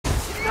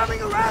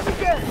coming around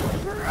again!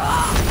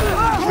 I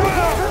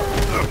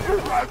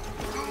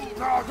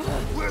do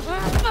not wish to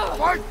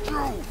fight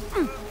you!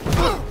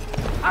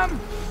 I'm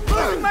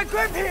losing my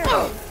grip here!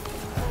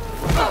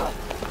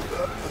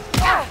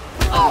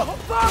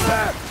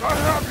 Father! I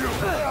have you!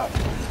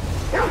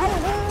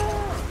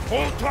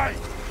 Hold tight!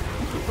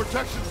 The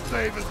protection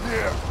stave is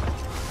near!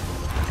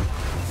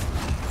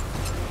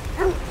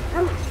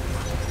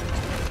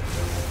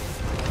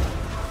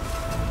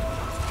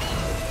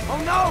 Oh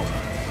no!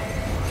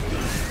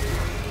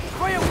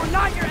 Freya, we're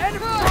not your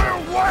enemy! Freya,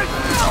 what?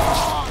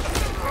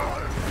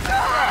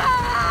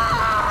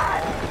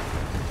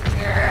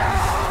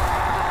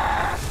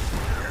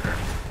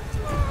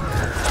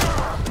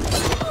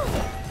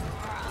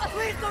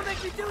 Please don't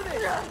make me do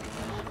this!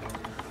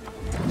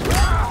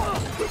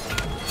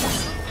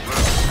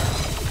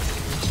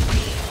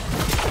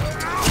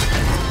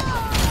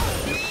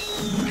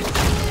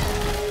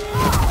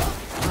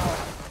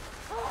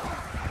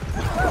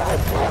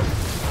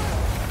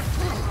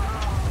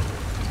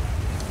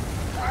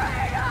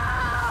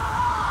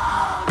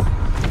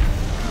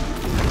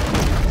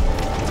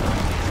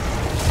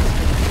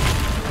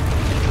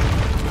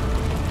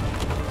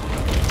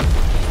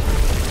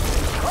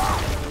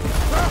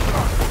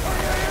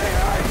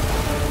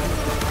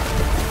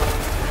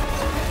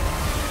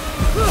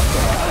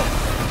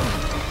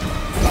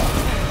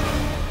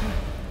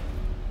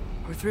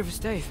 Through the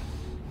stave.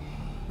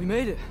 We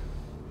made it.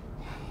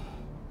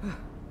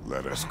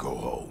 Let us go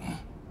home.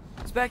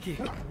 It's Becky.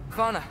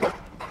 Fauna.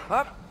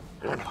 Up.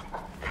 I'm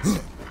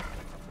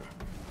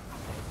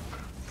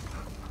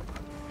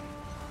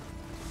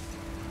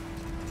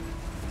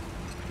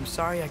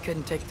sorry I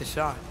couldn't take the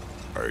shot.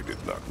 I did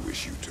not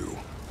wish you to.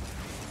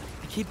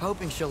 I keep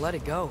hoping she'll let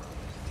it go.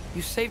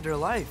 You saved her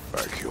life.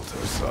 I killed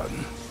her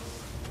son.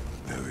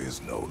 There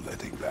is no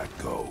letting that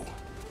go.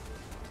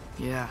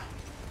 Yeah.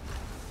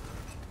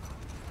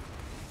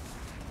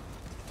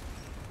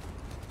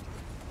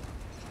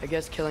 I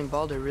guess killing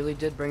Baldur really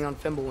did bring on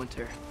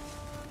Fimbulwinter.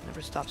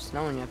 Never stopped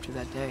snowing after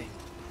that day.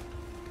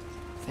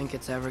 Think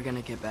it's ever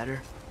gonna get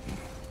better?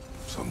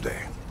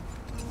 Someday.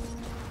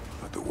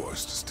 But the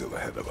worst is still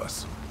ahead of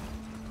us.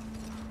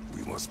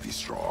 We must be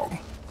strong.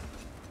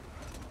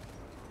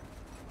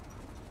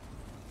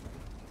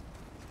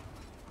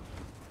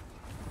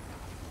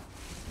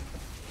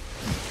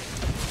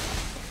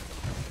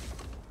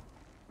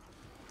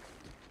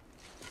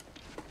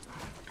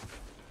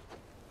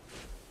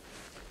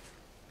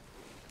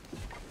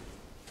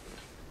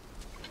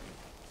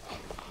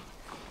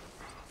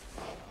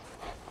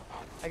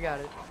 I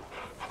got it.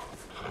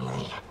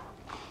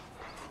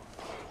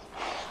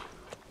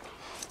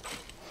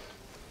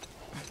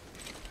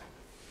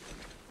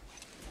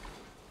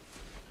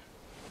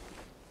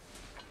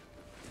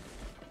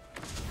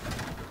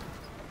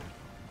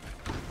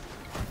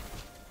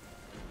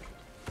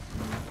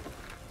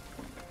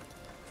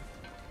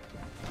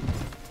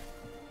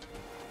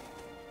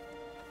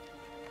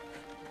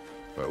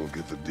 I will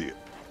get the deer.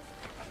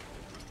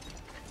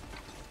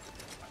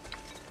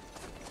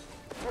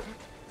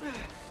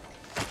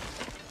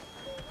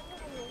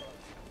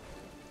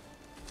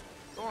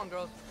 Go on,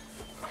 girls.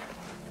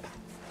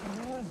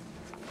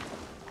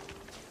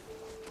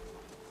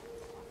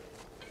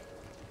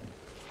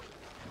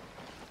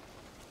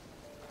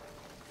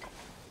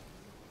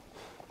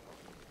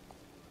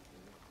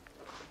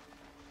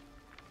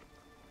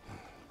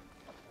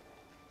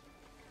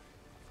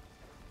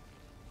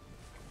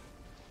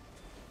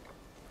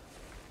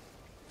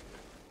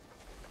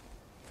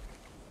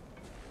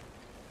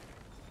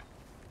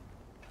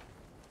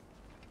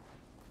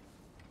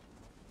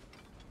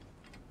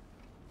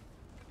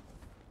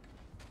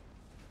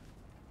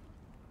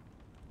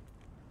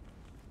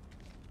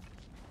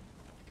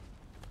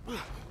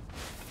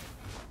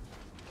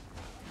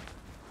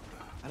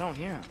 I don't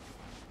hear him.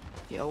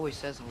 He always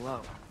says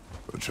hello.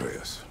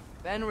 Atreus.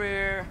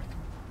 Fenrir.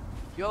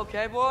 You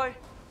okay, boy?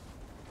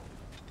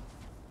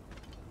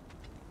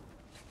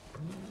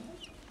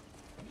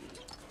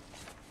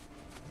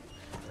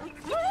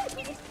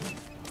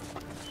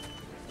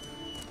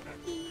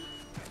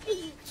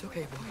 It's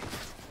okay, boy.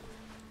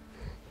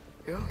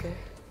 You're okay.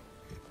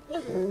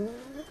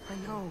 I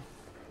know.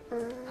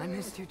 I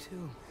missed you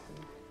too.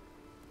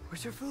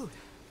 Where's your food?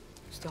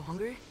 Still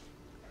hungry?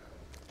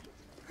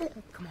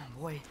 Come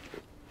on, boy.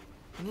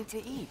 You need to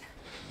eat.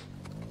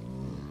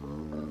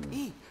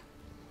 Eat.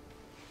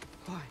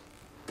 Why?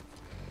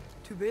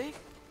 Too big?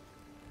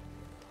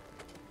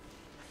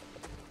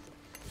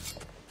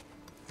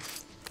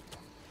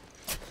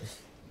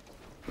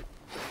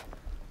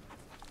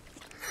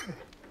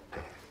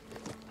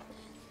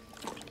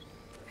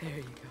 There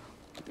you go.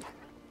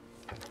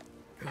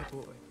 Good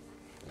boy.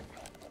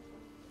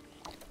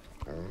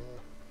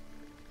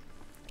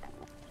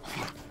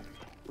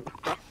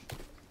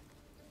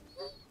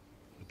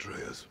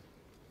 Atreus,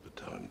 the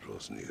time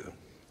draws near.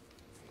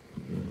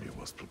 You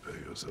must prepare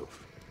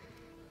yourself.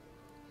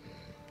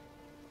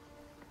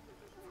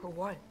 For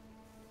what?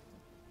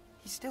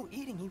 He's still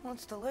eating. He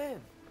wants to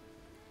live.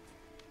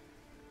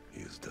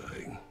 He is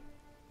dying.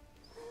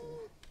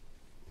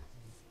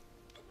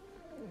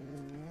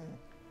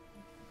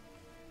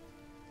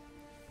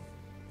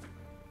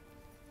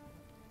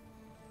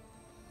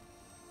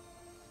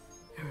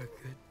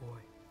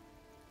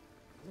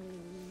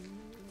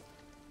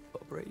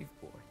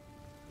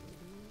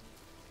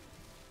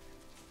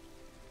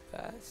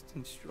 fast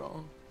and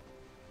strong.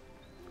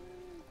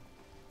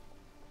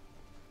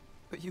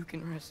 But you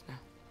can rest now.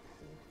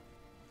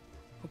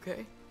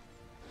 Okay?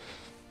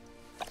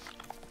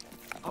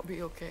 I'll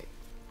be okay.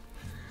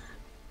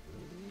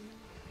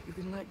 You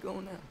can let go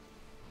now.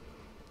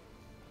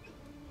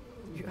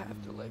 You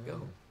have to let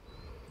go.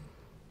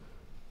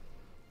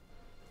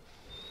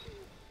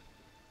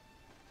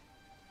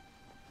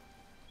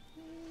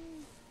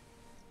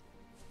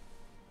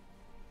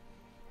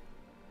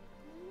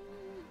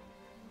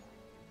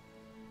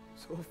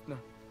 Sofna.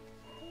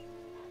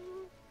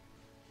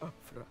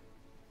 Afra.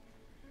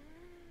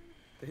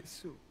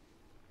 Tesu.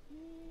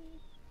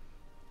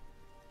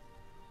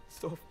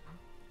 Sofna.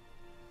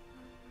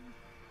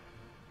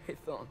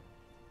 Hethon.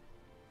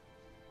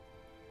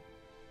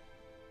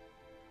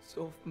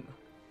 Sofna.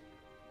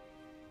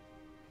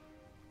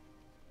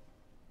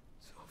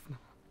 Sofna.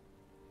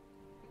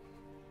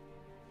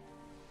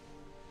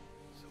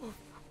 Sofna.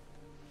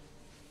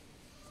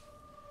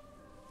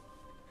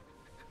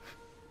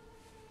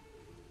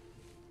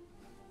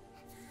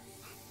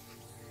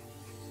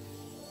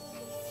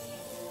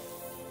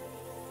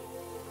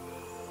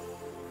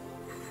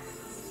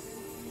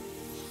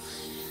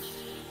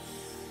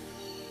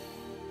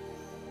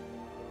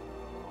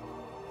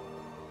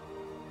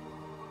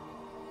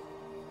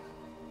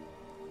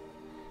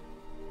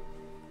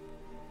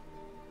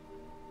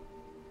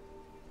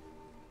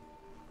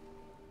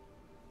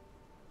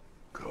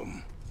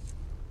 Come.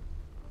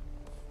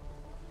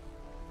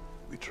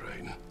 We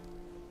train.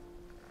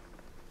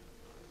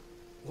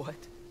 What?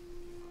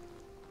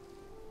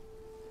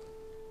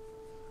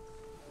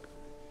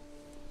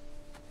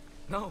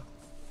 No.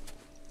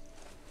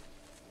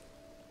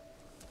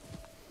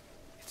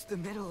 It's the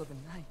middle of the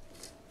night.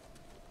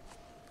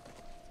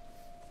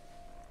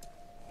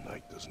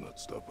 Night does not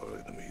stop our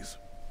enemies.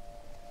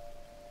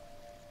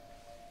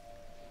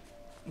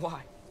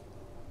 Why?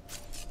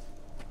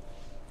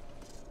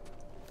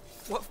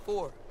 What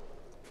for?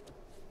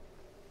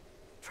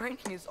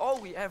 Training is all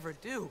we ever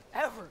do,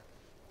 ever.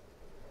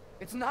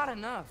 It's not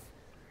enough.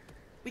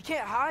 We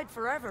can't hide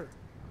forever.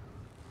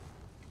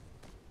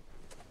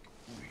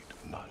 We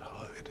do not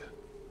hide.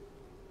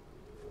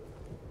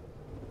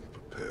 We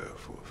prepare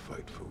for a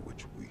fight for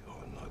which we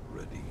are not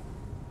ready.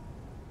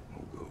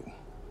 We'll go.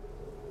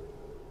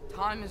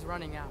 Time is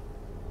running out.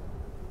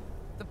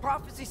 The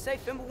prophecies say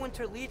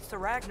Fimbulwinter leads to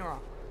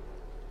Ragnarok.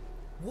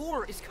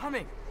 War is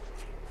coming.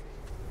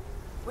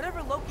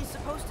 Whatever Loki's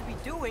supposed to be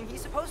doing,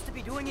 he's supposed to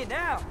be doing it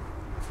now.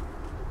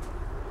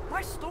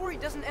 My story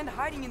doesn't end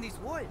hiding in these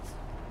woods.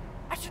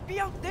 I should be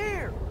out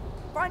there,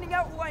 finding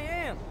out who I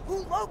am, who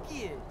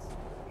Loki is.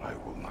 I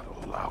will not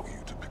allow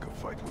you to pick a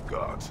fight with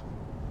gods.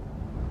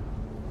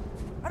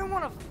 I don't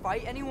want to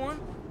fight anyone.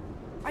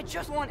 I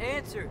just want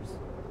answers.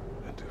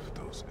 And if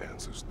those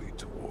answers lead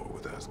to war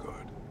with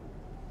Asgard?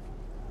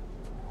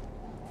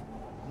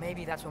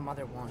 Maybe that's what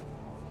Mother wanted.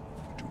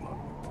 You do not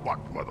know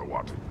what Mother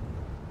wanted.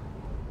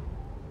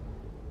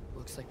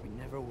 Looks like we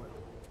never will.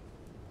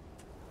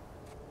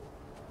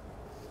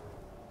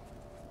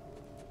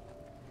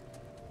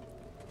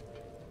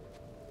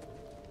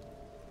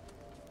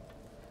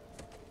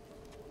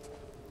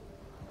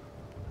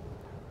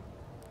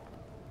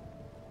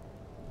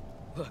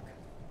 Look.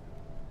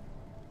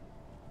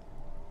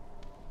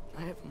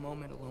 I have a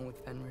moment alone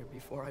with Fenrir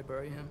before I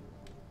bury him.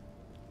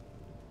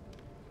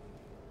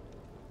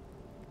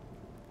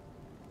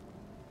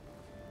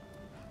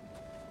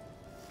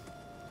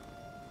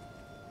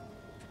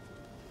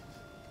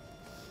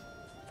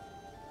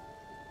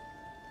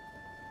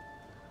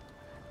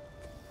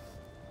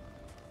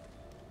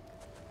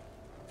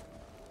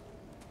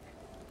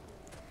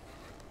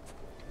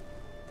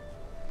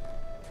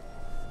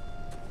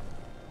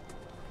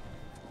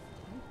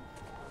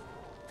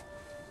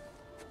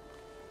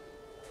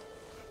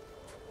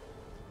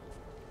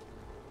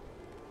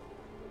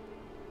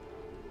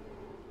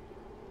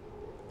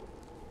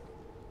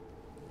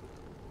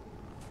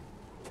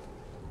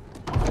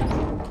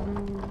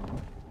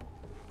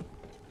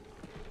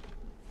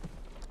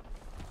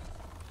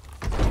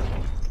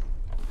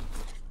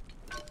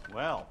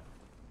 Well,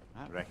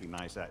 I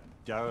recognize that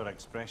dour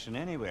expression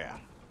anywhere.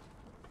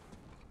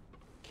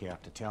 Care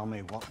to tell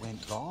me what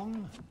went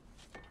wrong?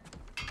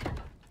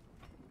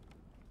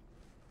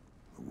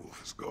 The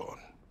wolf is gone.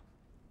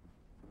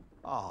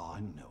 Oh,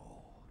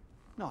 no.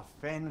 Not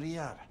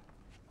Fenrir.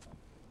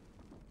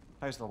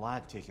 How's the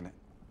lad taking it?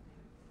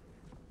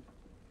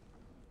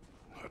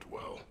 Not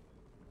well.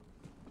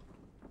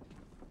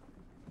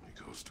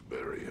 He goes to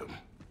bury him.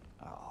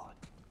 Oh,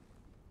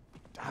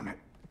 damn it.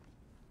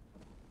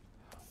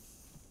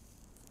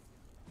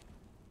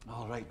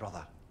 All right,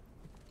 brother.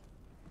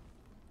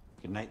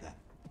 Good night, then.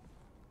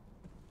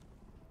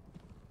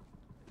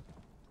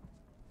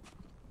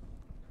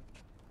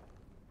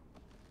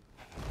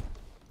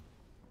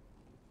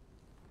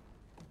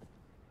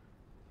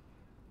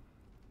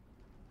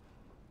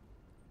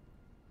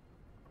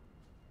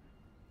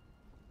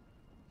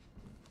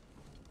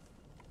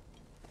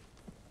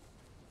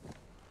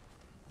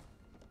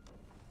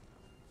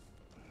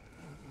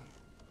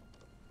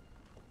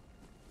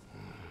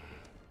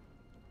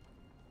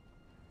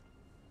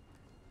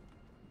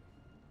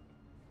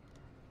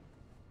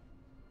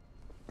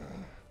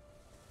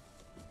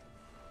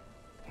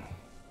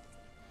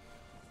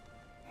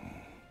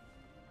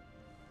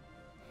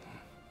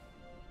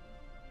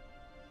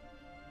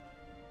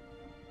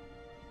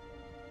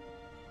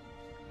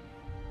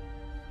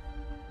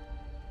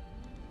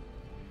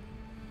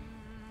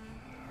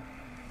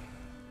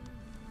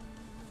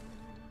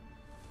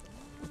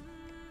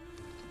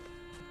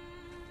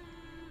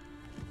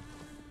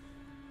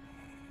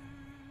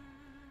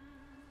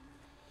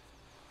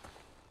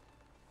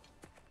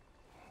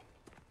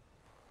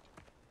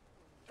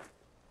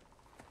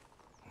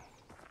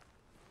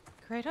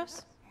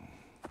 Kratos?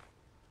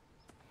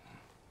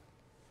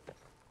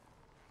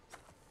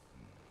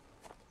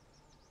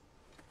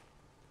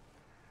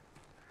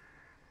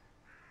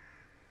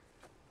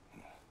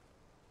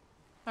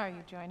 Are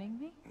you joining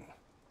me?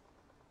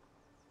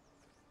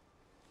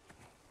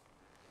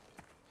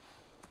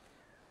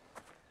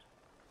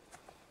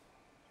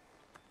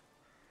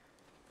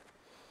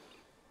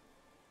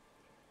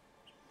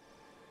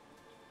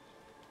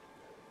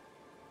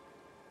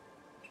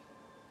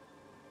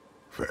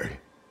 Faye.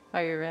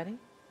 Are you ready?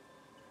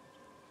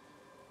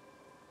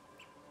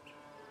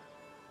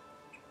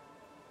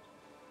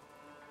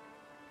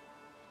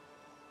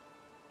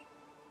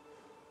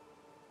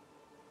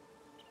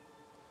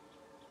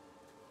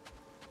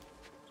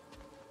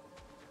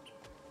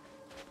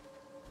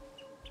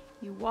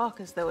 You walk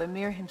as though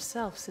Emir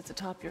himself sits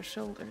atop your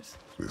shoulders.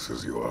 This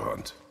is your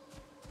hunt.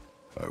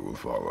 I will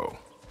follow.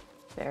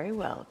 Very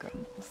well,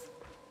 Grumbles.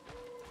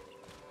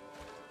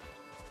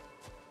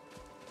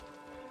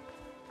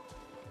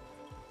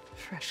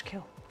 Fresh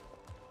kill.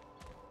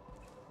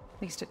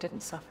 At least it didn't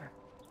suffer.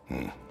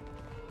 Am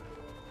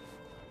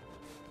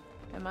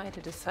I to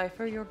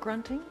decipher your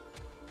grunting?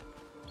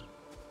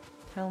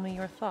 Tell me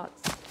your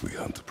thoughts. We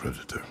hunt the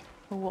predator.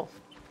 A wolf.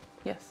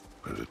 Yes.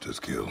 Predators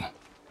kill.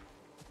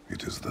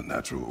 It is the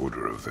natural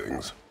order of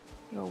things.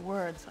 Your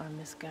words are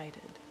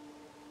misguided.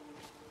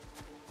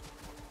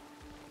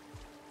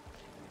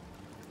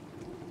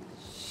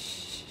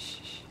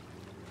 Shh.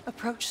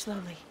 Approach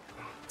slowly.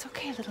 It's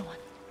okay, little one.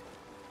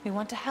 We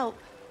want to help.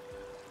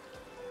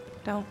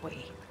 Don't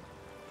we?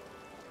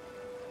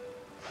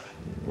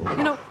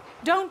 No,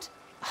 don't!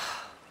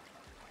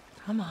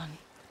 Come on.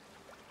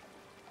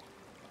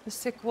 The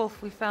sick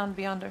wolf we found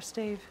beyond our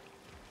stave.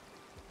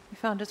 He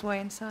found his way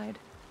inside.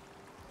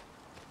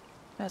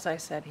 As I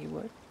said he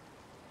would.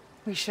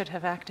 We should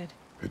have acted.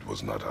 It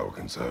was not our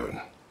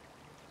concern.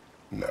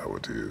 Now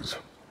it is.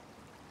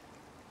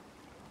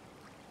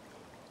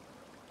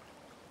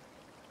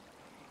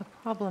 The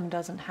problem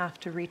doesn't have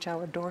to reach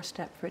our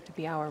doorstep for it to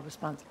be our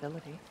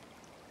responsibility.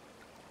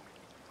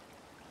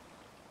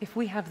 If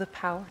we have the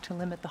power to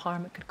limit the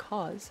harm it could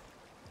cause,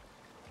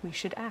 we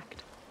should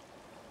act.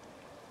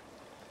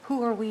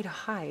 Who are we to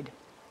hide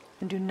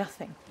and do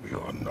nothing? We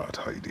are not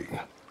hiding.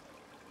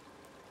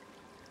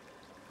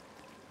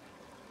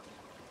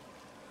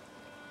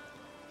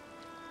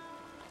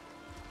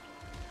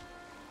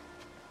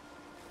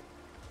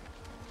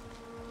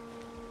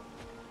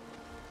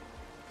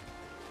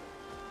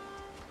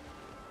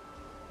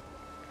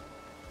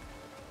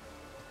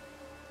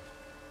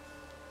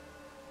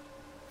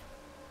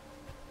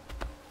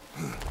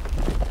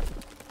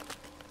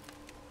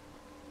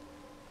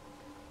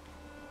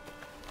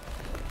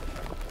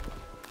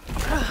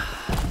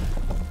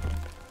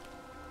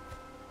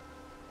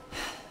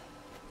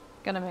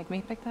 Gonna make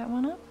me pick that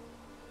one up?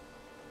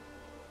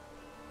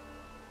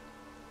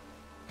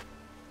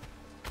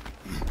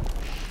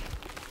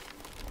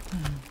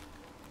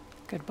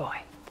 Good boy.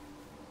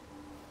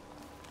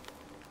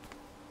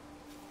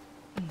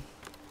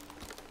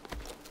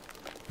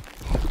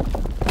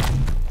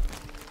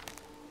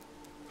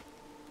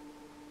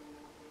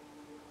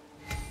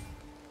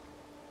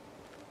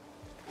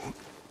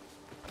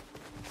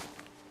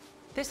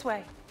 This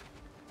way.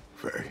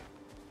 Faye.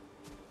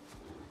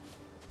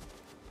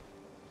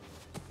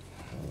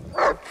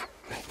 Faye.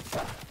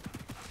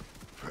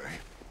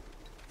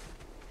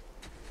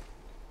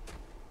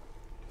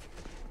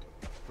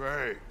 Faye.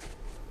 Faye!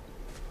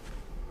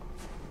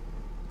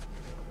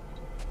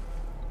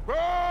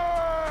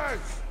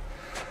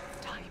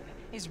 Time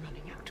is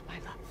running out, my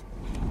love.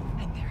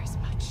 And there is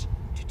much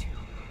to do.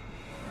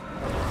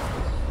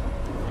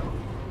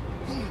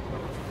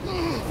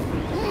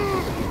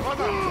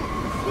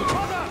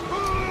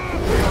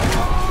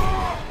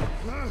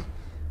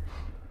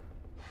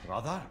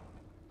 Brother?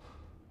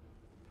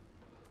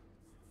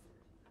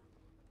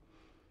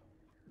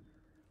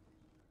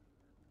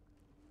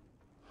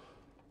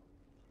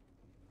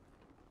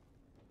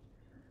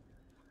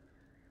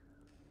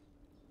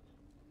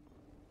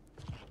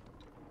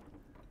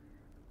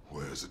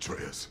 Where's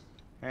Atreus?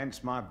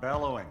 Hence my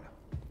bellowing.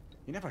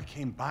 He never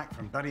came back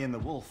from burying the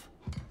wolf.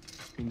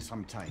 It's been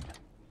some time.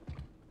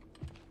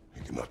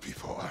 He cannot be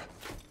far.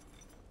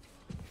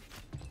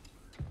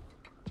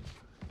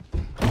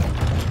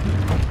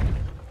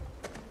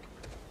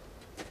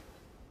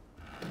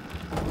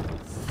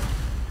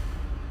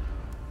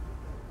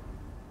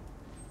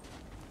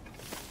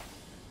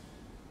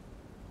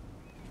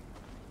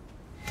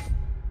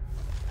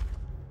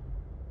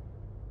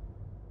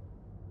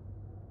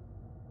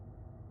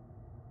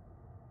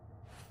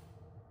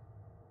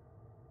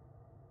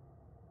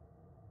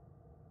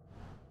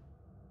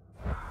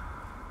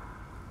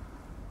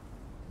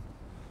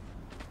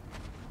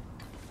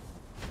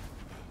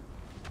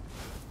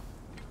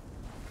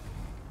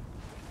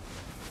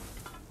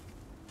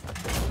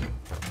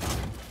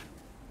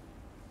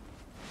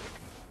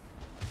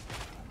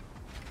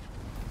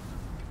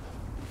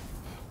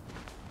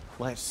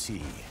 Let's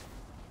see.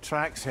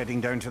 Tracks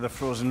heading down to the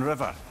frozen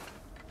river.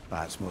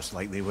 That's most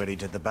likely where he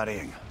did the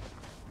burying.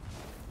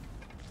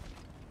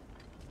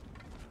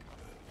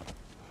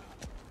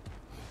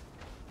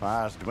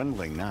 Fire's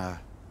dwindling now.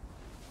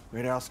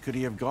 Where else could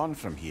he have gone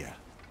from here?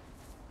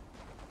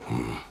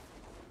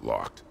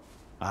 Locked.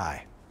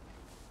 Aye.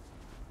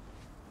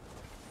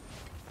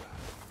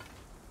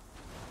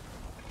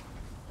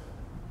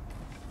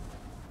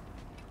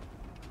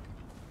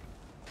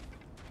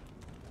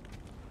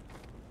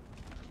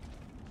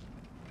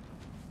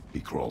 He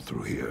crawled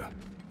through here.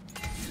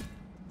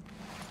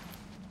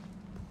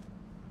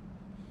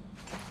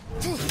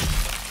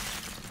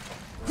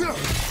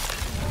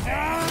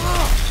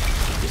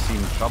 You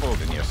seem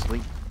troubled in your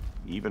sleep,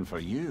 even for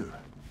you.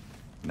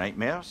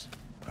 Nightmares?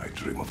 I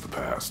dream of the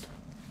past.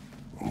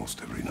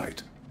 Almost every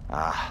night.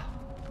 Ah,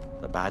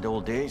 the bad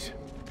old days?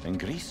 In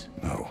Greece?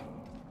 No.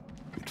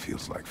 It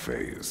feels like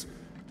Faye is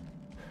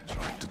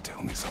trying to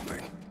tell me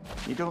something.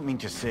 You don't mean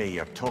to say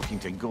you're talking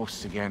to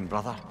ghosts again,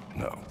 brother?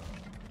 No.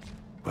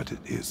 But it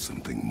is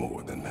something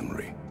more than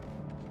memory.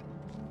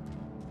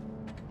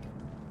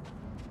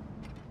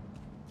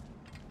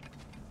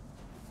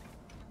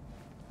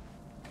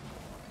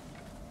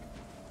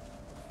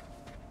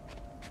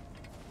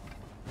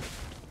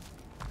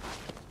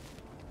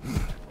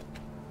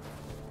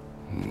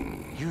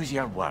 Use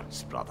your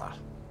words, brother.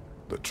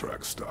 The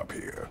tracks stop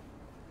here.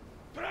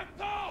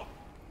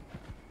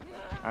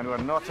 And we're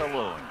not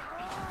alone.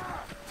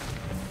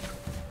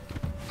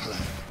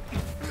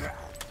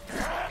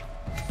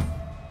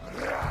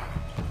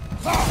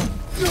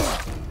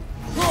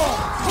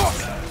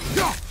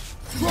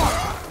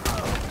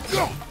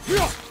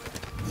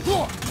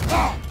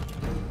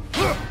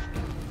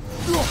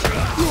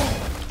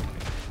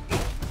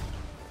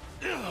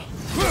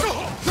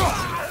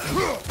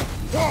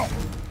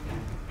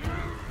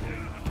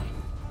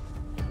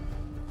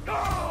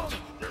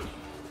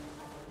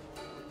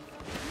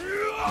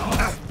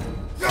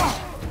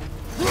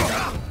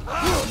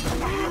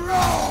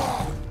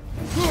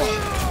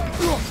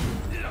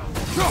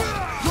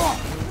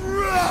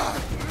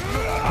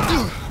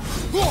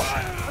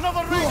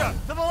 Another raider!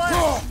 To the left!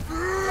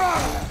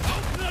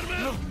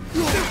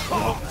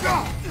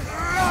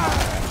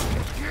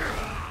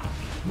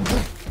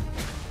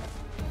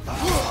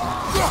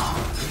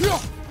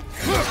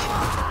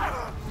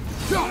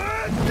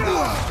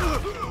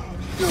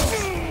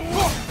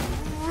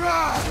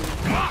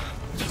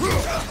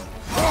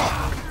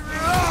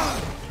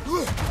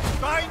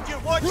 Behind you!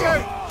 Watch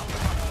out!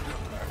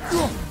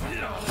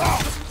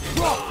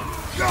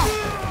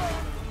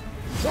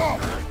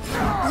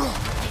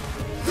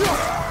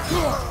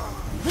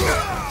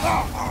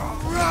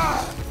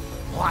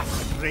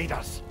 Blasted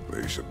raiders!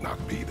 They should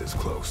not be this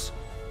close.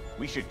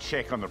 We should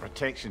check on the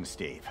protection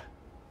stave.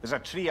 There's a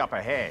tree up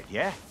ahead,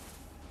 yeah?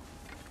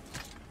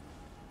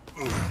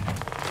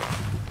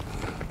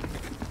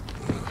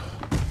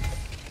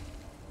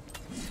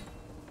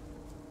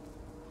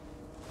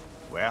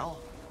 Well?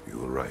 You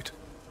were right.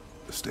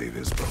 The stave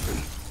is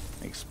broken.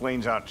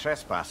 Explains our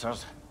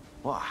trespassers.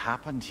 What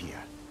happened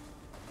here?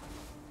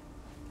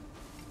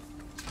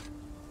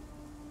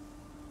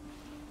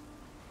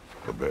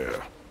 A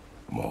bear.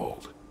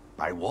 Mauled.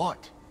 By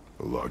what?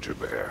 A larger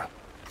bear.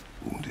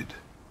 Wounded.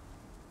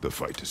 The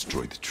fight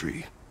destroyed the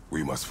tree.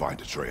 We must find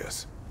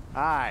Atreus.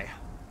 Aye.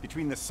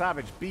 Between the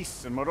savage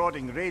beasts and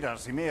marauding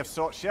raiders, he may have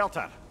sought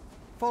shelter.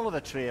 Follow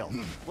the trail.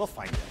 We'll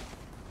find him.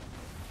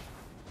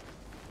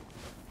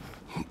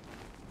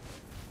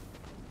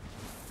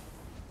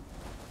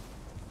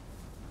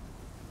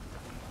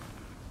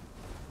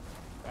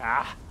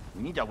 Ah,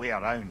 we need a way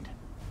around.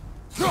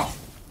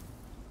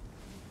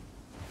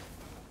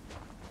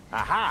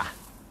 Aha!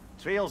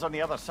 Trail's on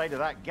the other side of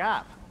that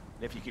gap,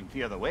 if you can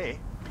clear the way.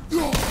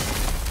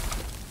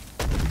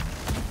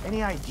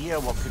 Any idea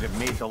what could have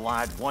made the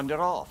lad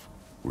wander off?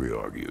 We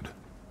argued.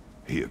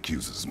 He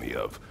accuses me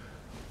of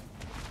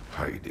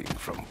hiding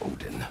from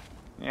Odin.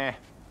 Eh,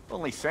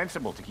 only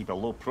sensible to keep a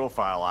low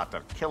profile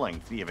after killing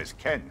 3 of his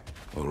kin.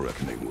 A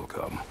reckoning will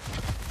come.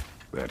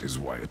 That is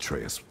why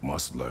Atreus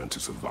must learn to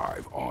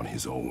survive on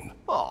his own.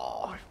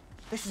 Oh,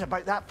 this is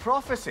about that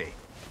prophecy.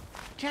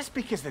 Just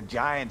because the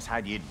giants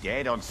had you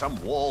dead on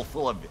some wall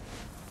full of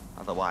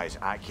otherwise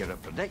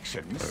accurate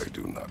predictions. I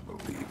do not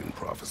believe in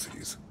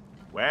prophecies.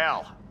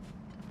 Well,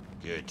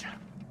 good.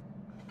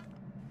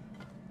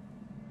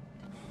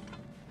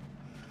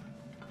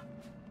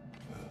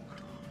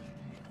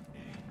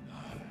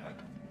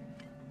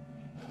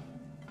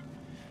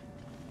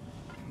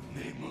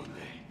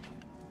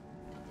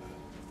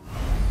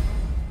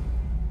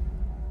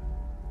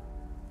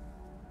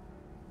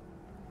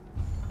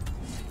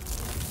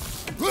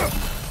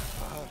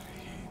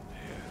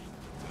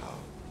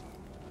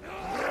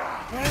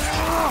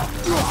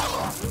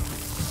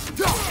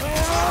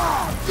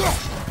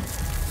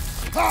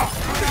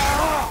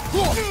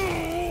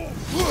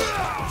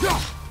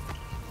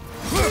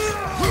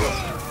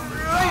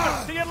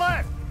 To your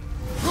left!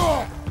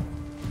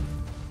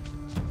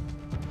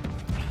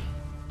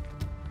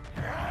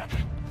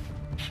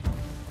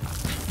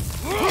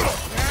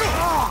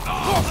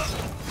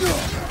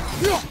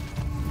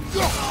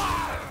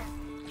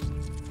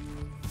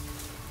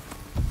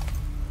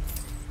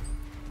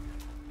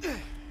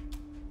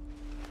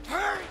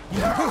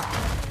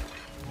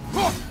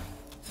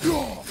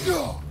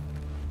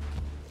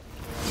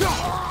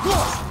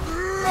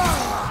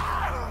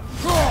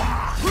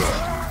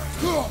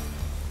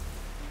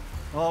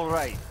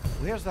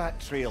 Where's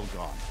that trail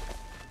gone?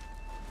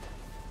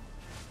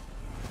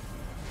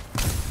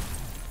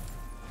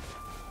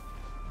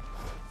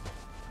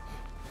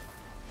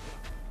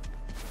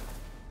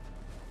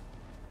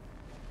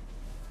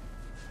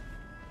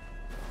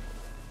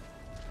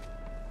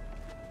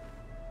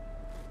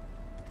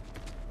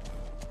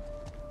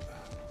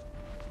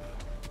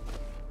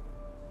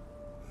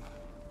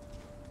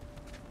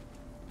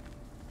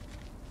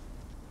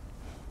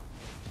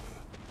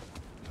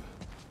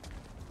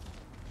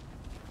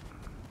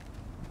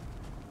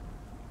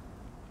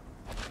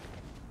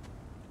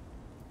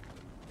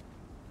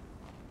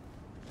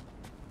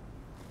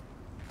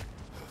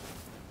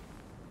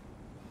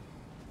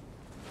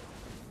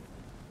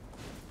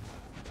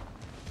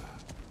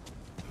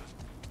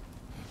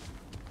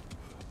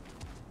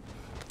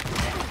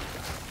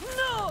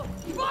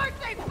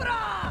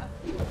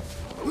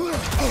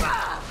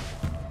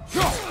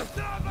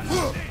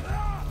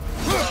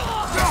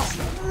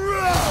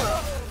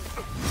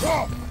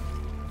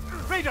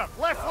 Raider,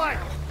 left flank!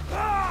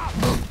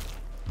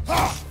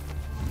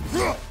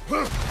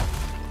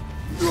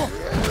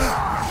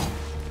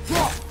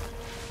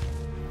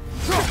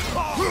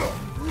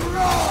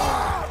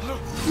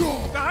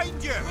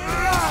 Behind you!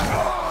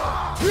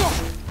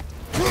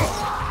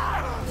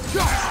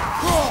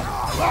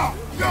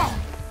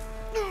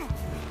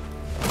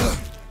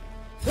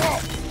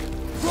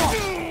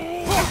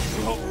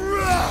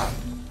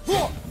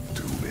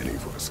 Too many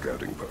for a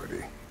scouting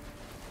party.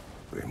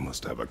 They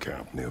must have a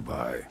camp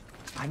nearby.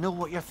 I know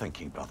what you're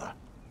thinking, brother.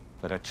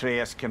 But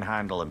Atreus can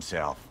handle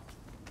himself.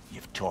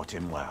 You've taught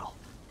him well.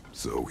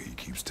 So he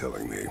keeps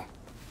telling me.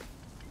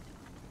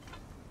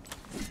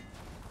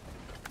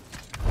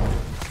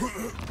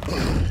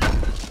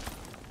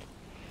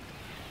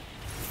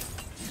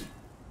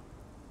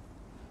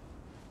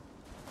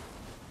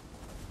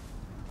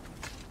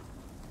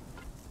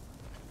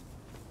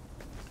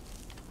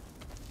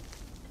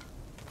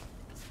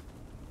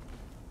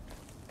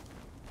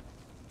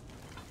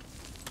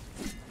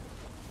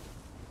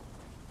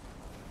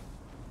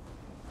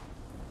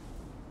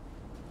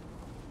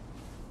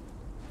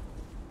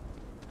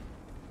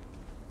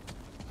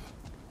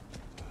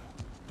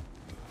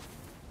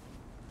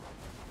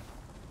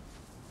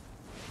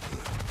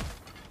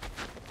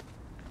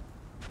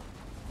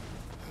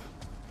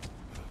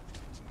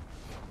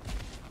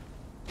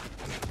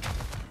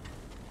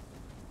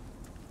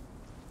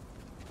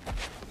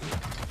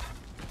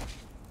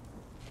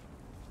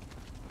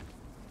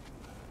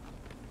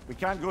 We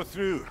can't go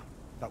through,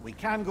 but we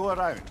can go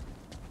around.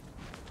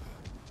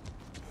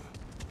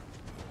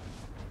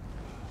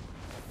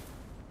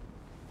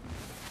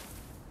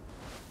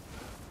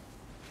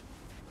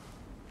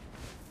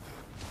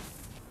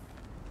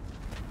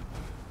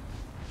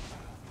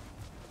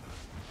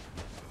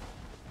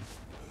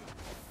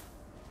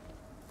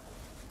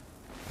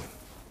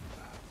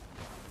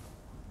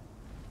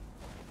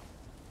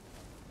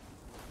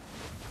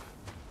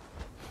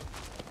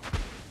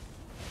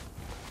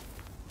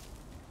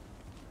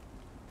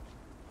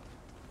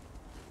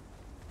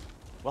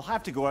 We'll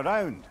have to go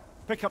around.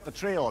 Pick up the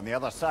trail on the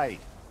other side.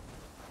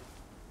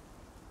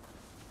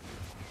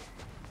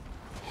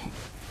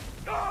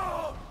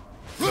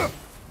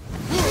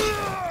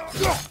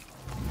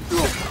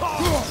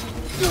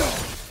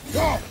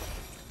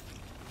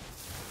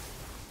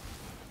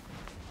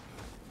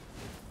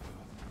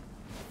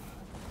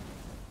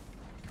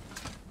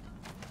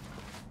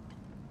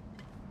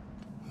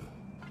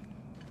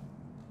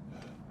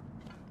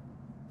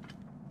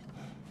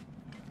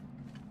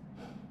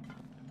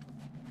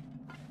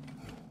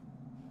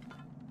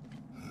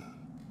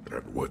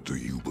 And what do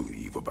you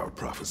believe about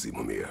prophecy,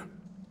 Mimir?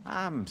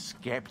 I'm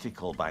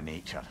skeptical by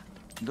nature,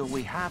 though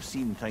we have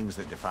seen things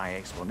that defy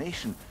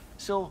explanation.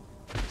 So,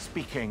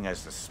 speaking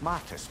as the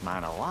smartest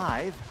man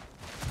alive,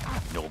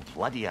 I've no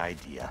bloody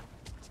idea.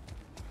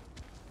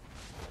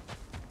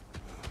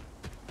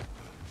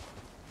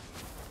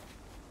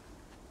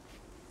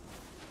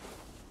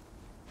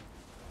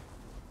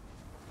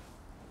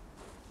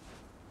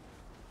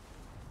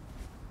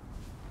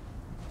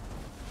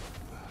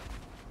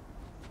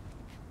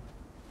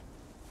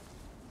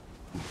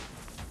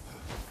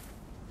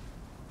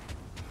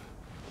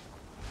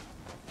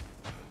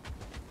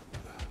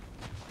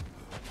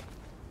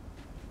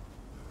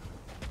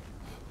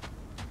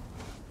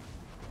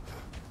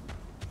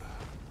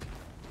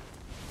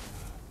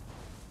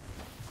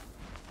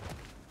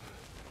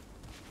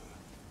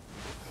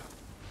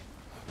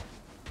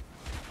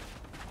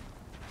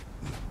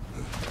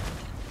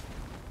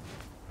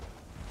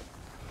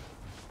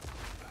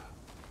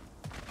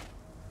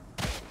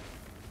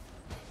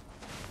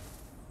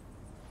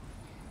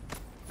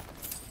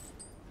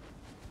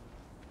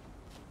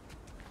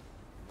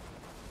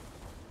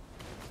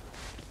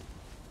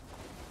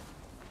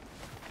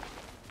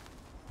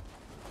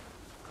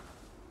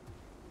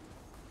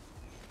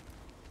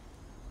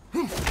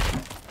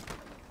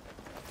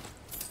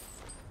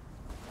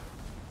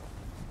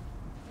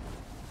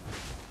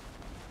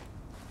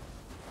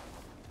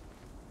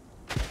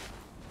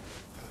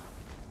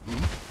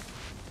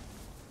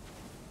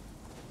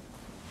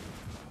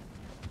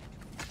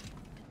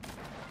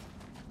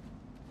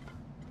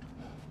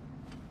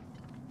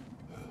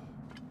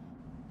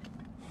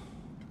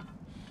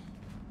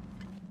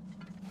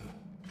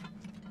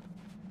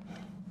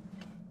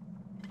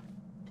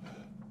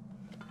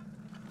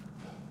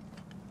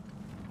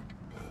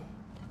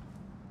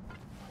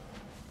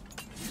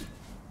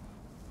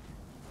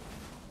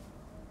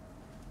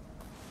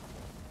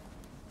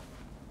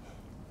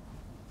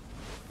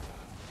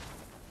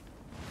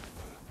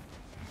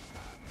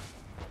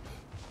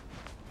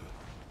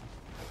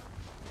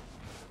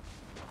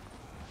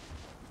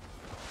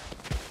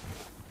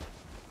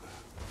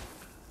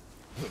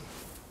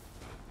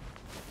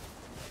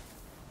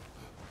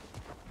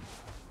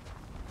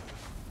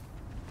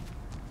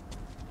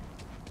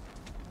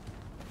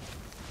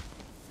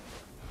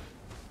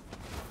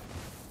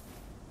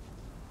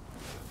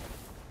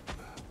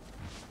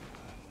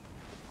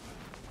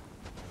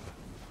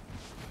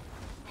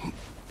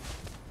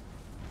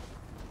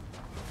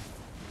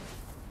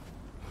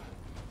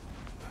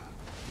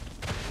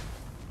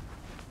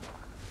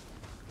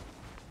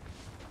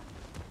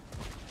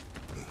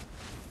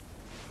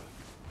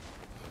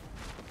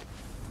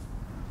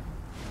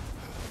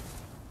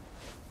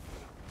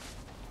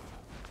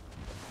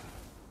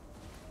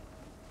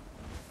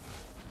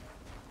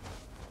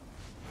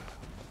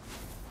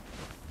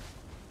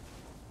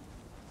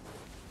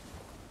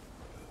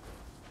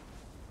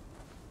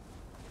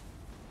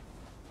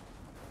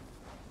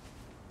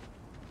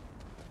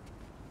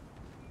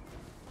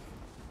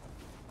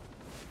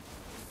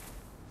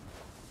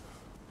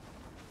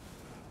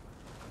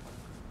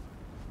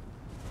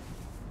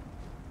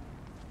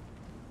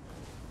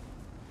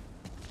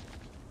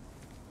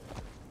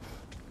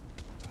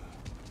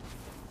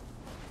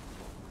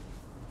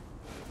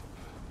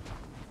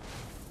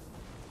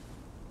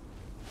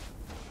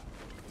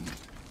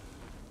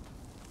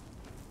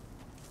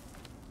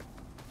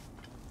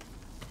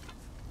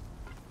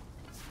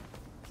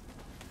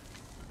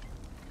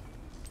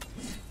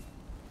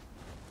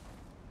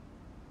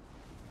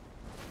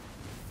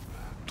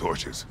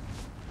 torches.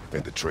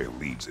 And the trail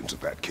leads into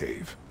that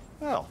cave.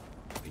 Well,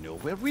 we know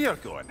where we are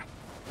going.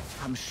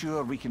 I'm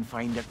sure we can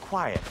find a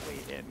quiet way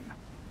in.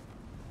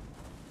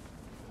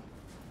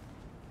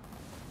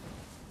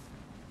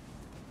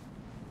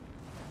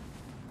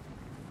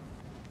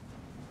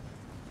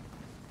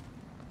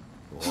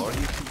 Or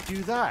you could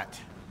do that.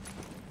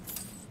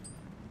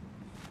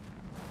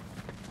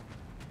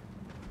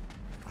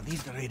 Are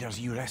these the raiders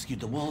you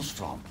rescued the wolves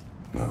from?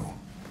 No.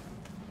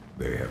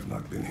 They have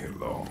not been here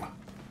long.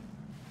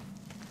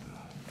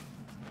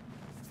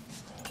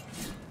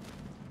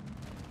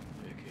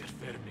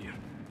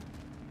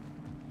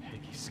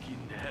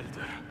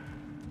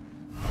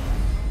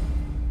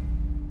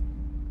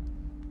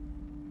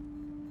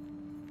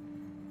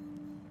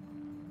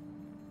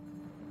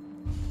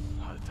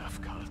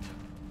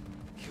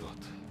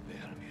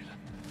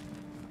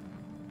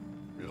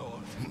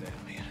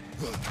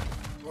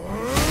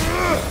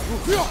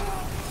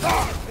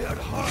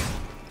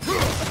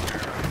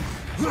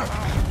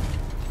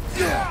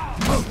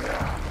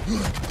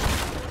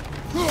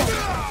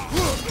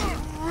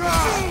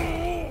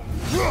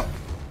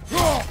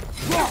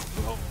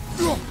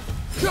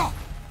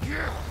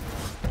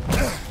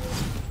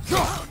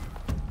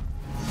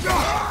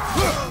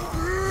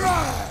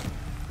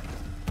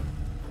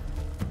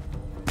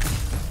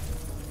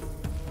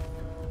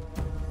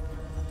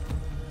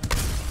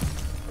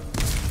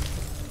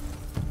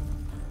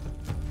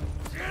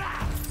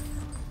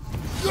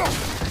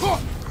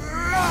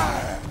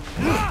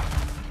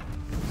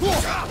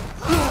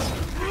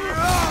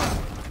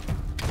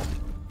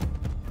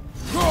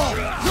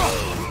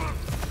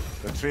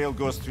 The trail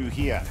goes through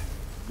here.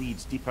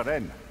 Leads deeper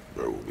in.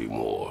 There will be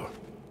more.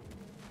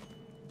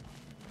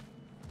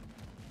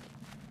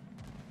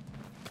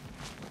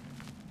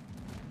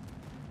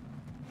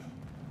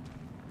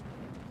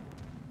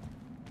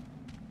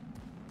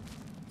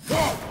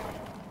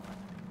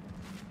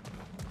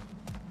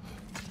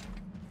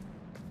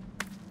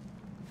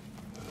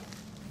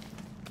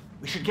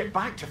 We should get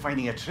back to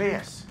finding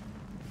Atreus.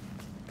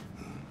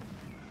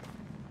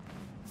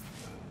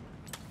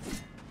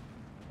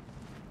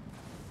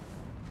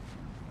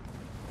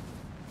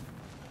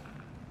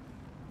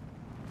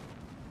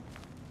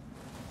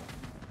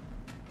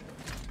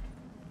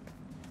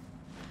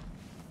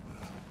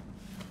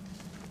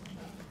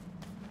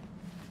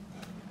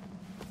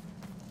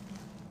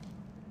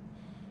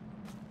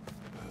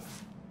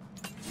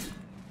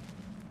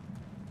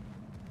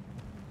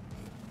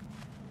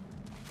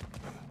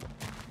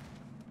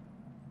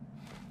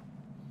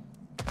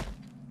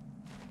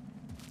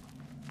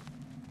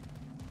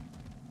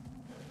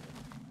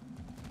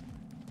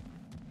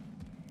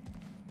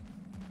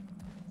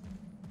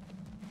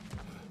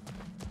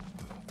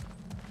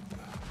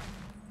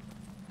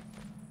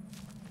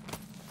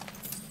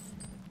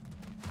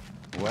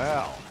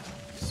 Well,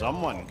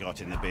 someone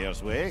got in the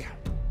bear's way.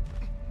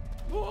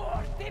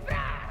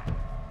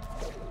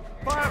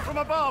 Fire from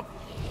above!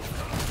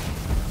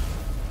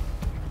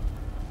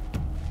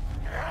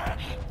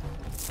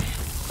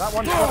 That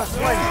one's got a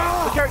sling!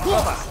 Look out,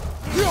 cover!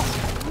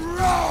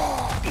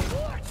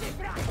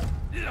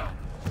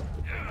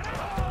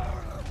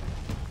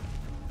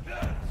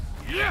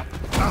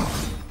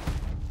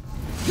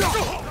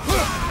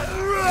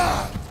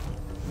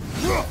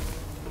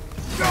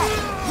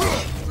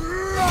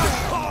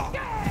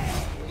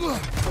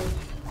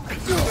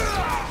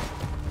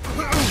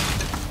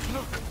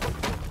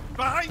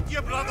 Behind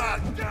you,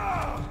 brother!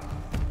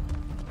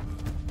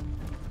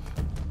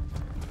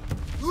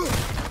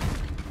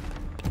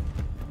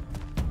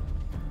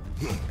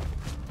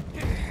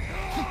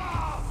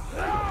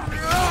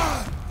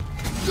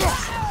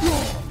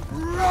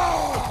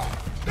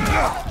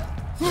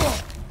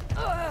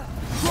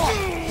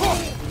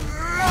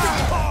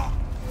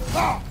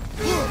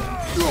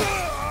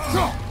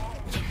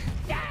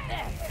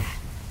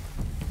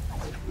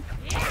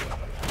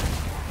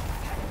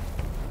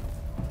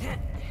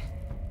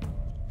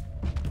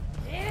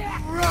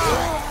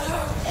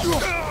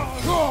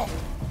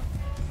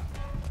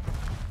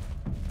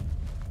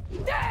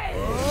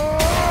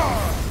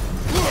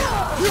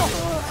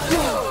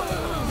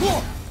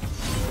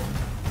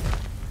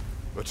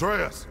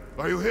 Atreus,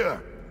 are you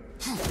here?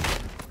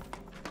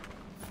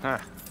 Huh.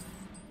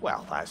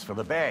 Well, that's for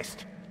the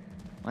best.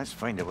 Let's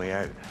find a way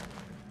out.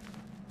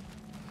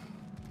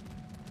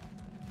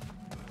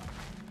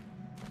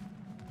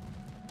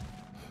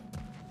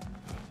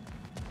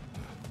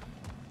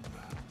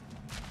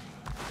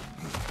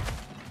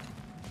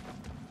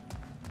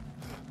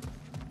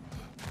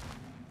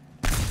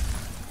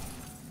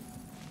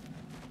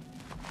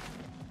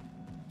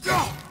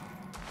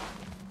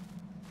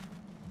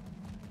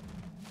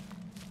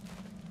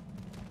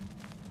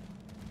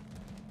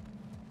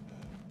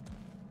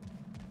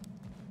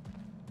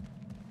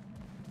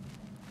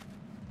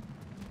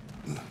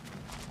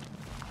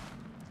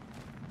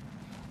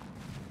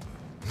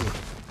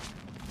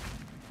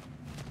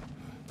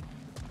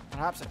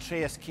 Perhaps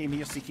Atreus came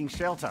here seeking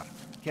shelter.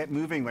 Kept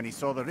moving when he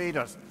saw the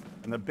raiders,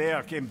 and the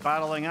bear came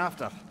barreling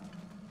after.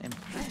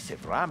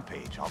 Impressive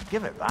rampage, I'll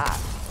give it that.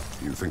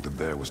 You think the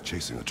bear was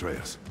chasing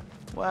Atreus?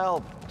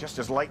 Well, just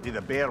as likely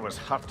the bear was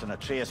hurt and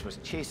Atreus was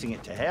chasing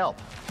it to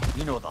help.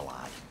 You know the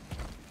lad.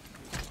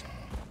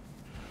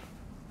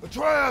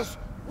 Atreus!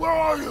 Where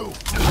are you?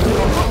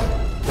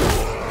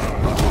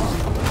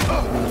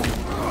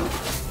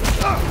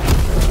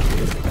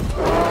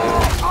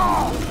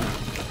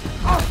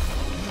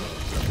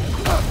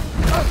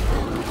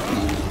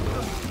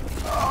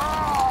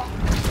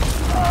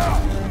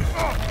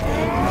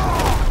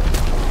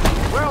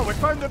 Well, we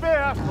found the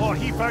bear, or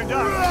he found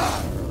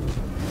us.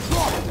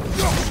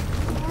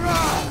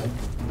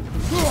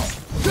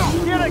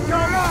 Here it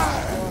comes!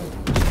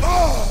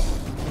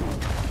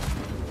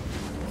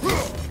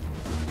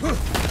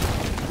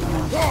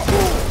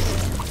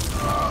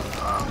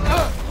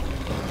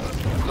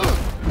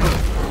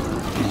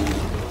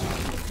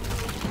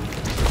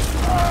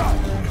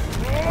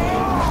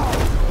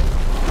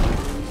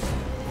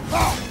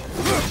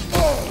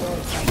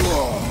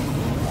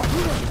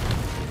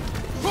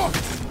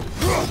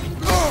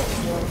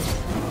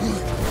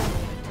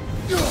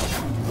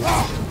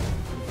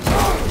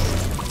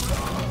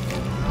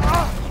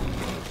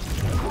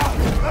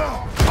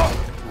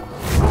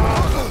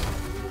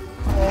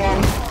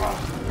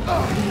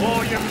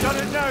 Oh, you've done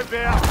it now,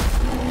 bear!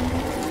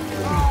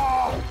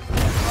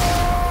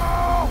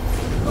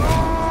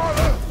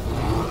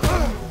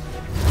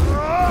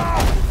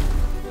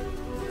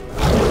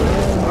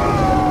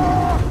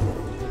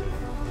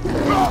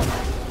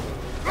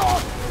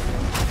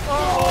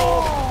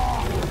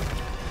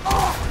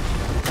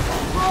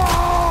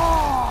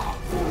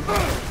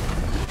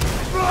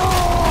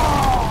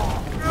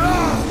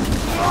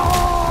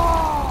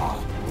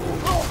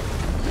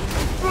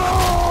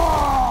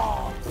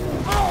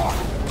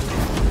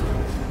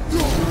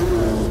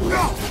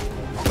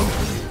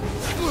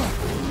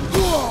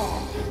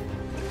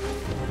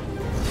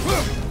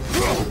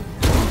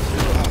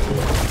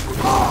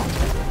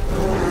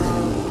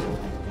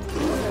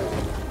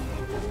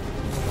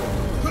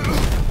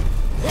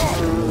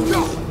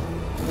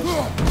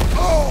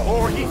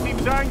 Oh, he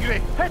seems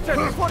angry. Hit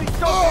him before he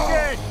stops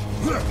again.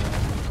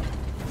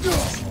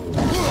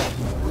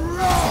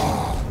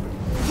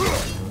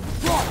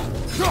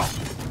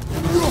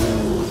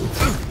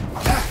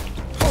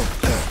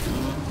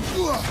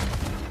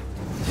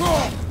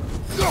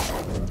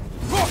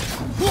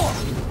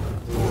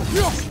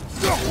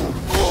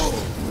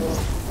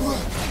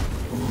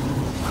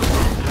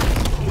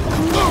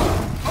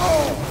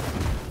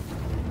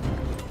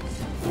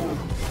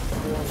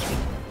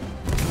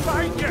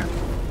 Behind you.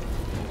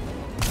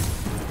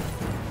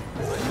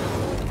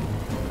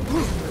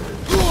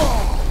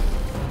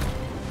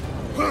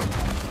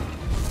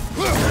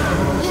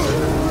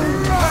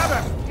 Grab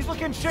him! He's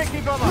looking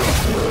shaky, brother!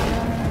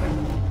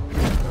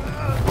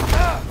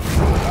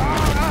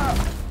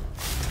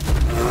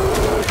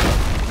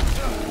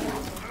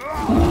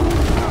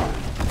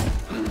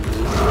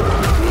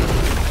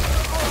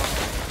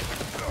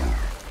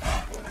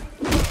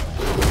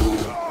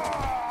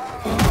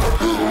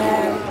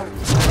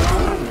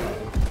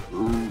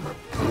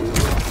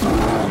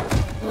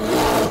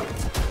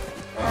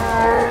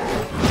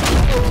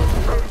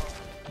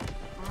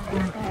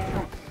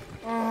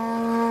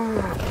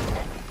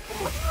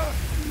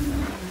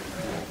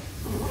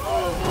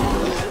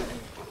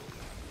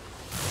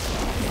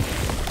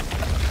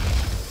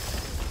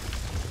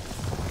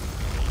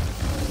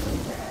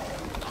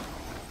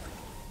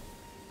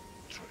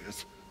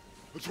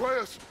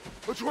 Atreus!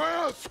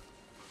 Atreus!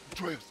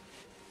 Atreus!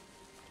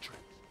 Atreus!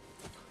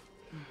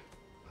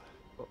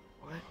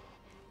 What?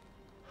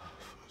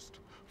 First,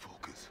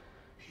 focus.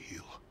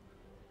 Heal.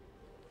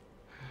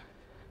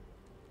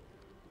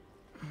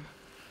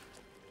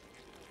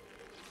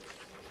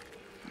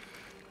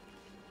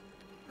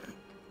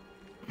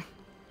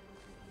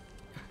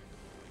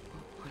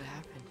 What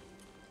happened?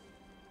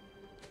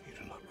 You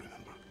do not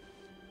remember.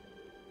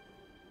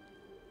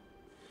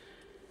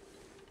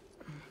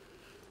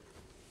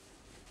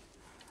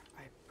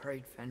 I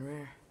prayed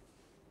Fenrir.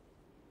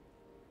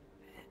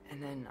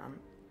 And then I'm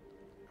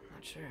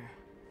not sure.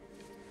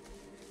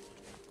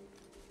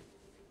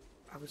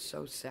 I was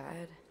so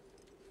sad.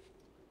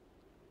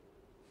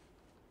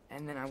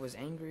 And then I was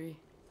angry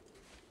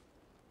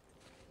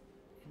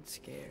and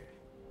scared.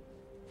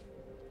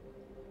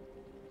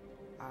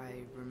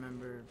 I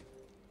remember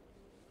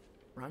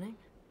running.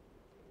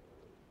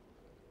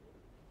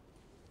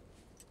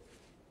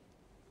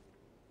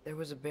 There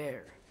was a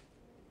bear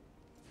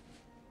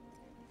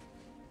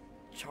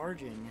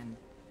charging, and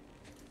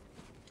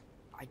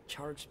I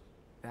charged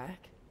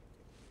back.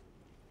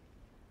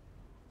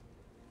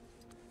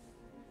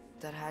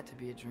 That had to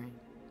be a dream.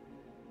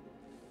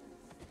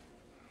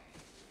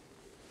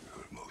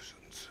 Your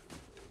emotions.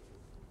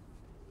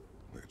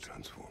 They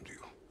transformed you.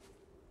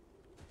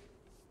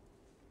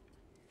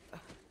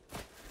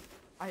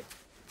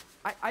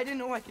 I didn't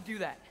know I could do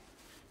that.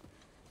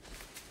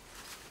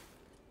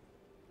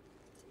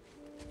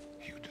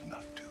 You did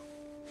not do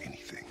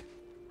anything.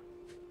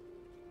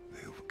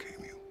 They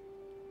overcame you.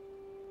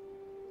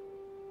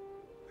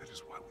 That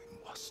is why we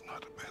must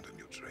not abandon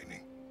your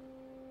training.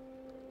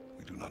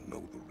 not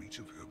know the reach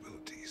of your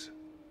abilities.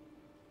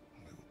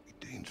 They will be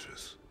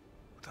dangerous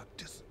without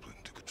discipline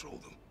to control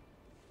them.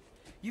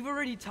 You've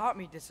already taught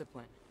me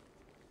discipline.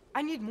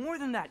 I need more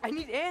than that. I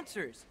need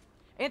answers.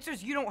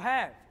 Answers you don't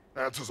have.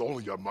 Answers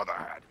only your mother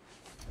had.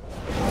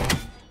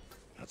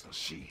 Answers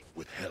she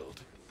withheld.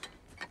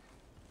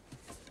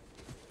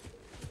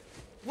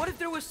 What if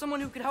there was someone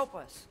who could help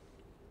us?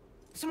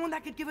 Someone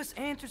that could give us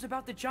answers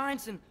about the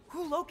giants and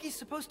who Loki's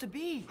supposed to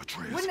be.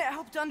 Atreus. Wouldn't it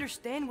help to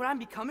understand what I'm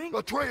becoming?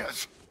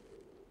 Atreus!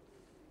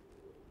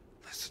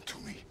 Listen to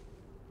me.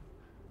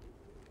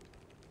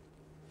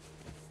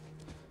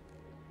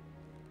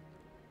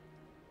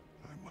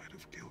 I might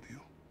have killed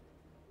you.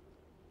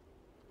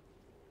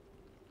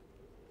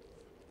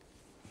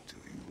 Until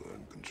you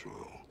learn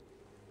control,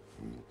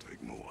 you will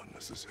take no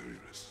unnecessary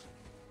risks.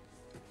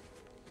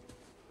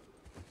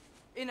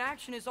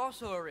 Inaction is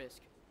also a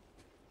risk.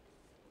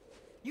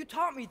 You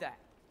taught me that.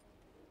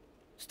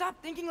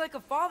 Stop thinking like a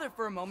father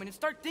for a moment and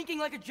start thinking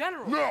like a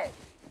general. No!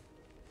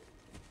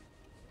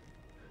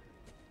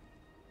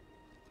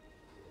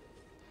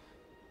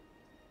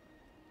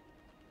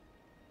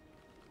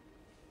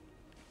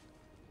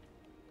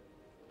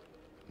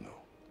 No.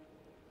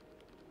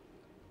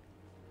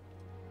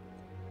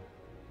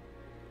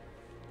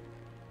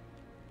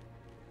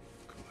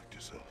 Collect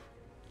yourself.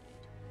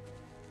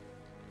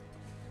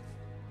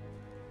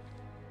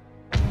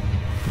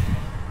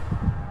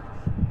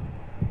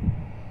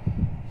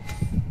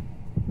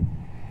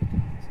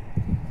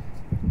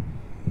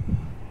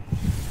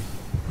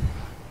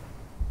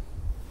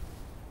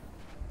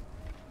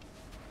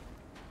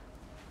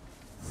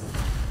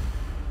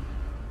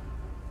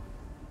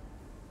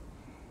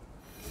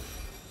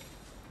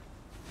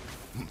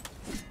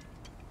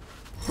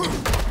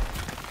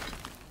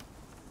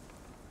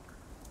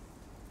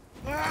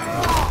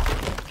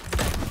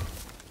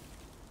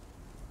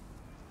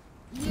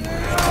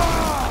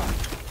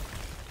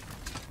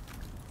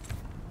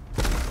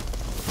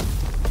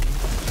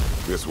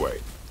 This way.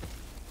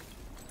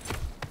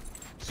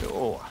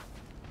 So,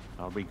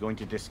 are we going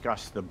to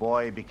discuss the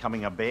boy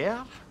becoming a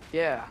bear?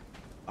 Yeah,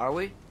 are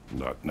we?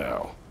 Not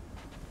now.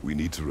 We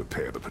need to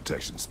repair the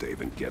protection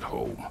stave and get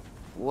home.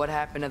 What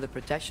happened to the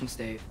protection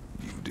stave?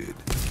 You did.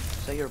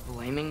 So you're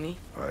blaming me?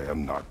 I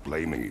am not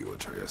blaming you,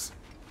 Atreus.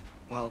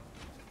 Well,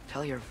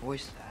 tell your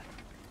voice that.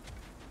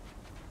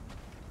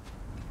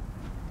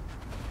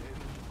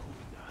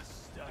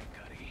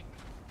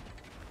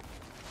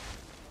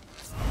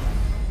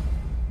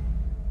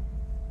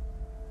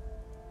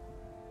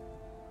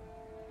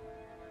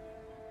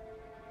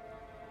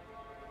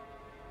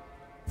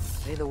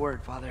 Say the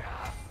word, Father.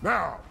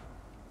 Now!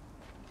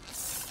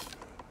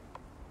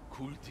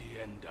 Kulti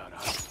endara.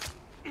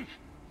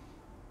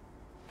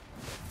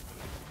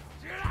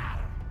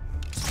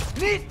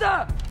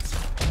 Nista!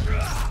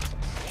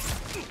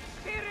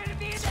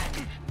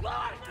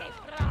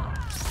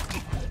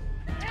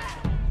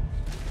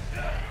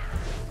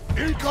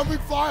 Incoming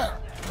fire!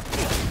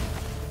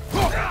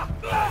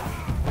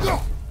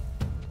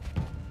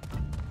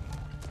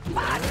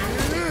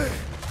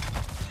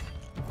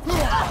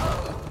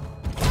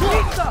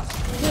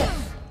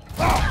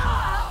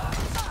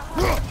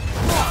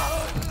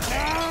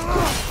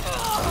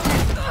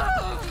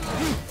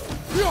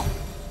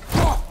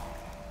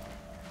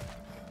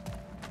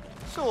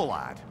 So,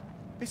 lad,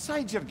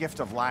 besides your gift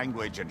of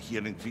language and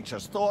hearing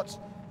creatures' thoughts,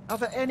 are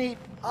there any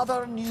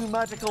other new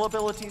magical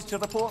abilities to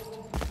report?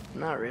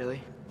 Not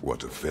really.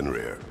 What of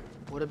Fenrir?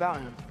 What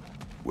about him?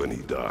 When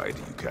he died,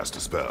 you cast a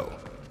spell.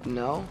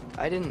 No,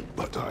 I didn't.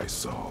 But I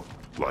saw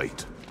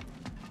light.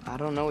 I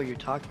don't know what you're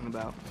talking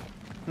about.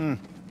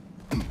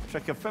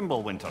 Trick of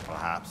Fimbulwinter,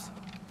 perhaps.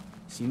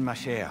 Seen my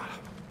share.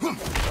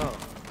 Oh,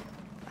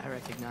 I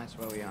recognize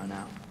where we are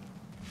now.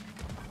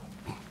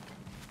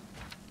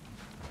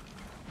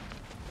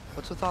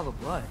 What's with all the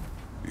blood?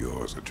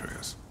 Yours,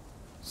 Atreus.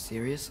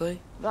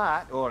 Seriously?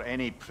 That, or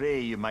any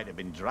prey you might have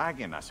been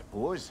dragging, I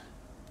suppose.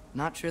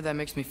 Not sure that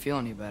makes me feel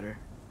any better.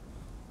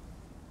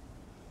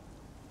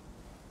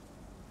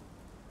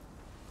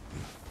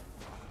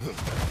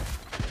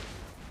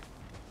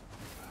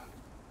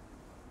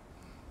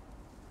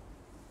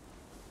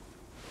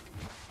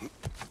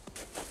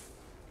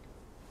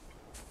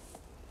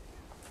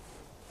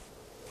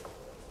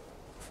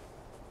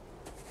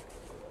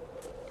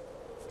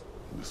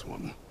 This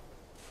one.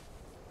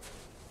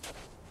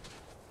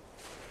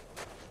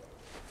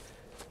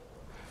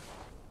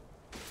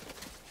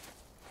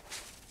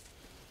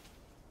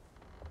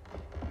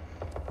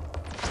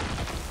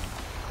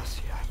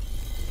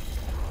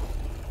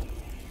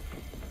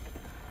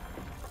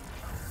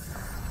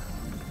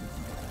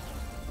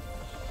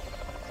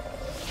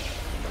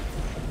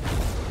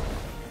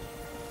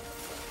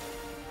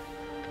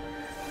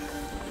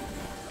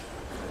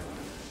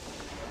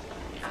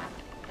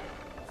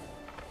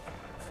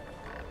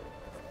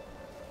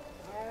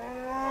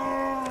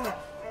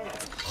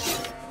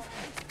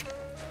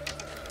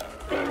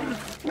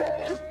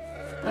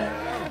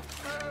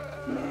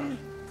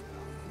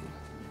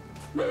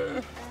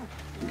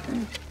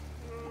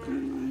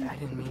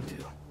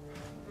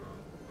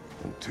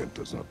 That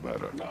does not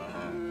matter.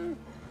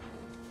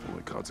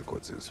 Only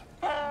consequences.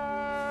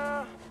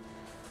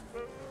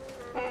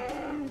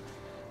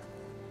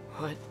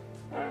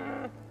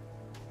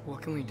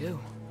 What can we do?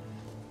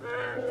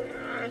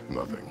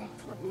 Nothing.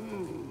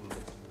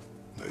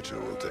 Nature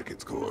will take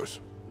its course.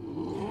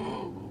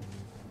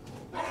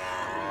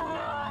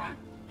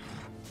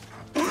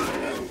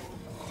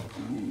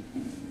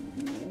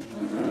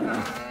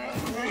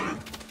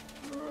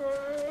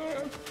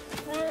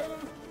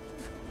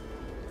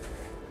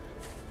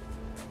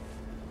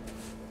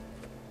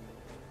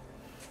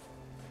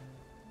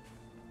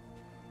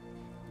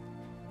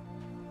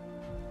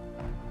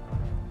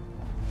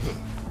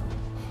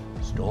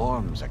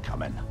 Storms are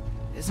coming.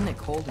 Isn't it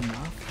cold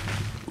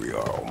enough? We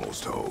are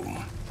almost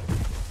home.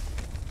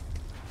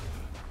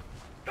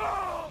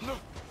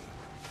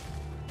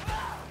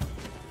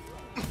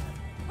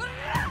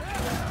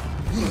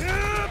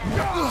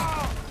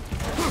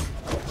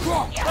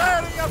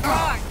 Clearing your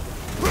back!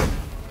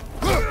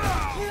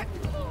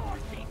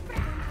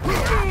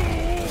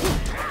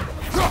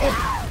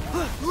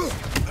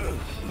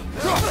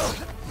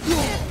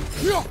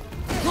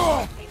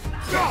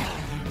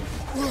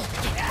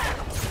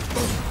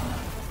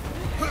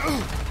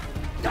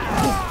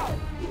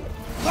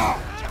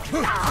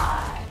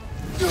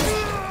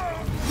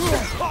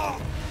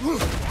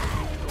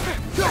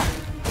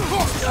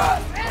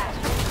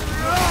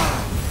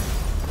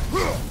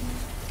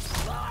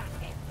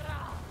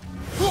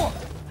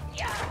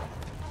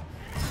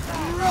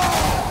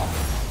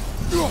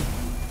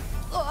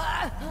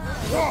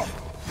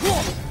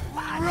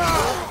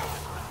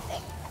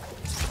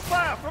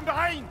 Fire from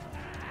behind!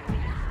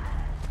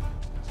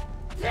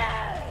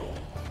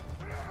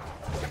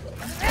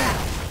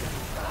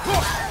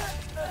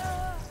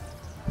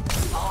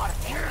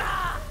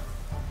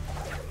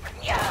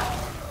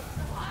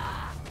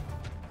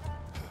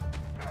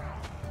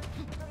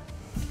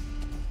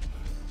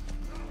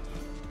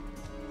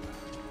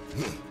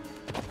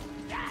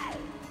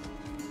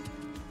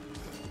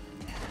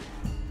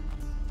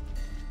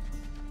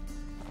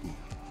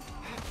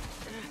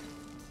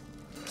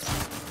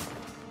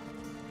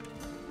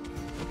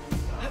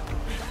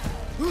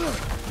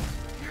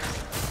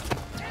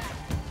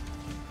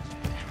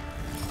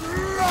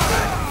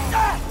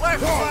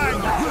 Left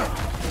flank!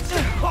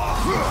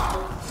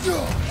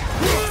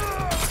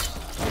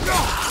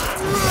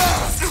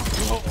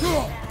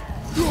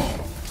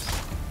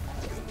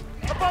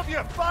 Above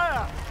you,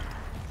 fire!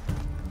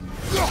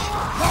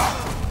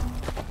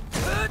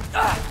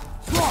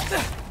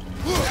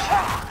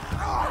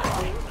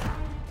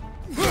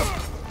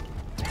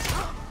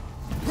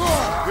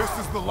 This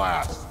is the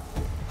last.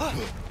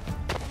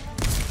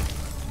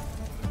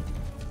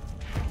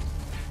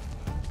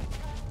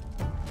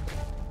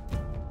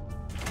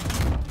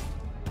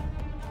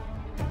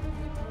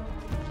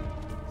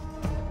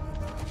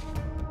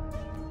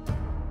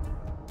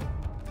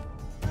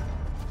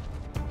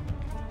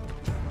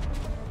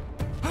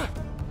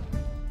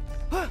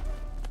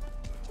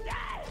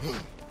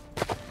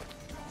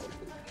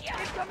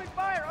 Incoming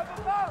fire up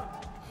above!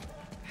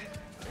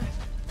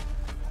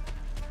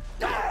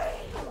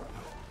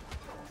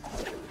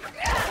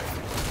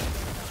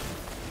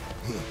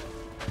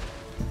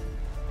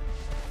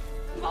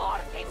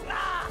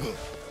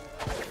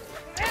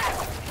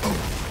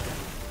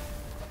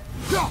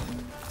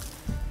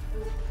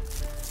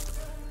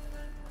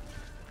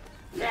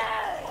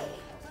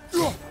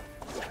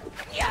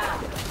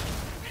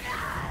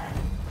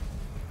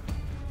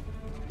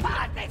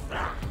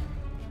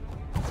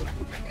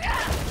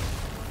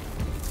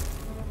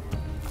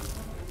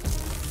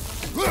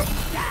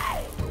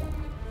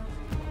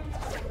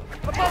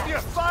 Above you,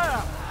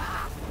 fire!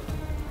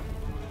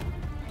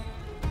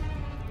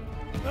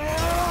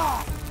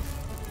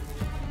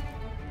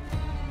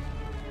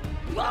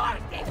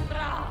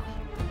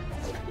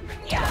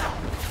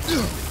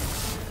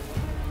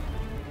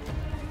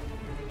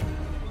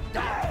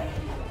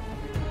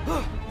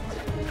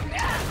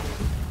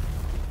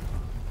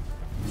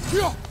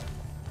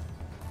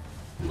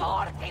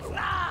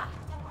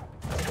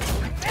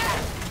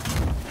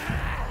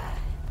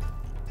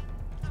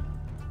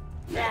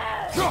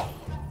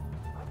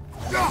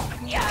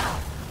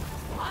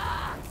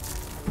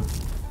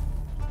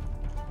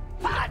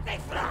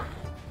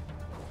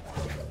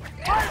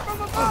 Fire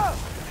from above!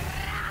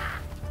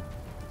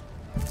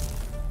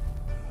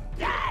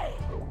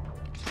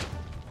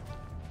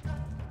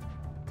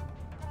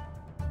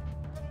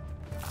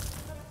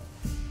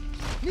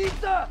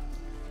 Nita!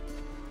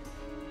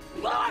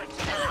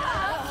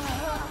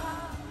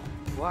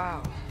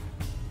 Wow.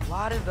 A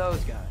lot of those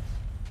guys.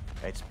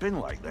 It's been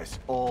like this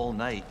all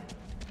night.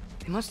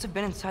 They must have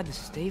been inside the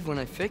stave when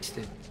I fixed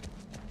it.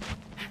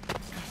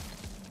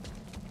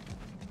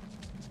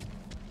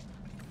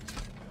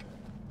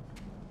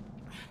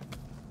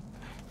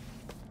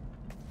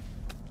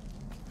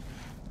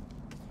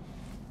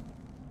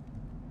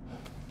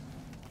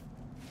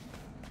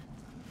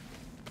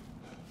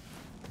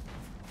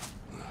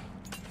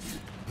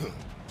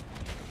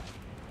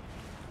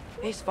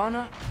 Hey,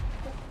 Svanna,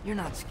 you're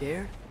not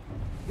scared.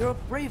 You're a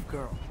brave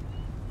girl.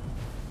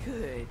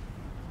 Good.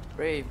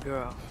 Brave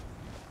girl.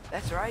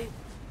 That's right.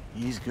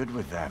 He's good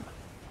with them.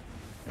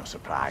 No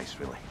surprise,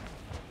 really.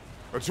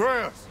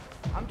 Atreus!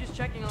 I'm just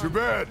checking on... To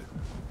bed!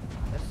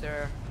 Yes,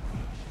 sir.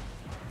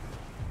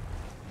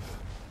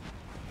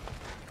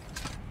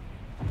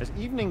 As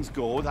evenings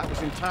go, that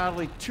was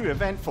entirely too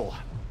eventful.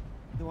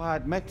 Though I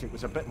admit it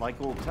was a bit like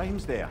old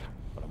times there,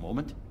 for a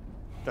moment.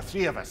 The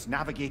three of us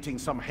navigating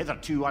some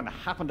hitherto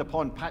unhappened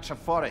upon patch of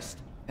forest.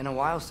 Been a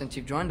while since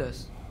you've joined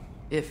us.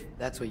 If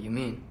that's what you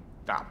mean.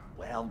 Ah,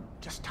 well,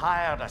 just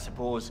tired, I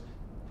suppose.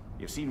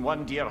 You've seen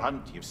one deer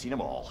hunt, you've seen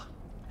them all.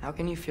 How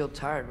can you feel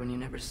tired when you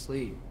never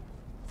sleep?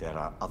 There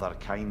are other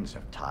kinds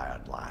of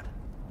tired, lad.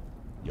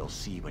 You'll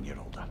see when you're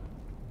older.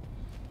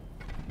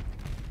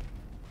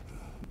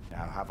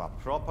 Now have a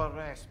proper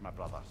rest, my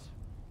brothers.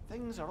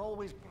 Things are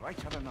always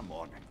brighter in the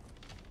morning.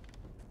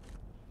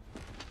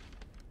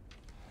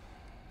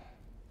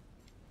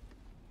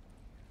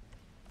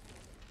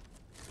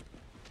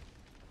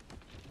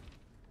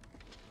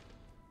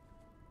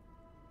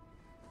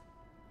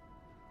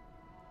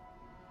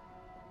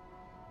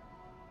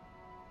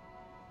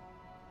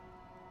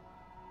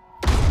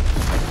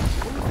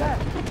 What was that?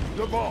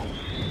 The ball!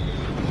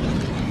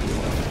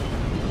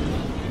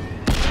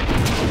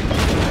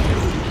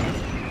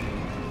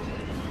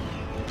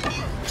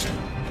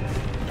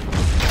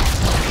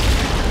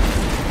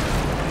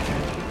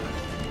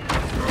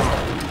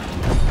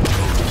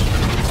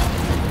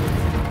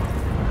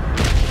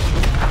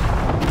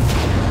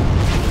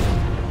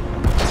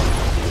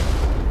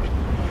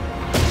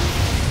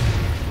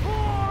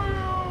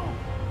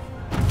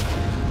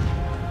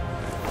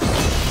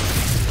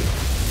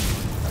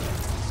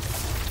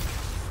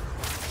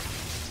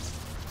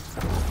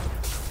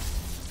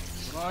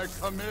 I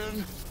come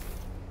in?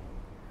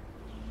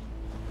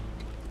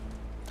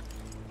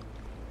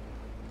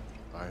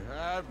 I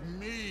have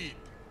mead.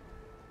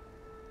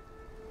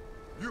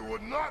 You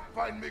would not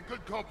find me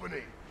good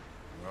company.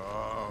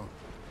 No.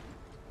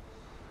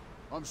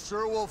 I'm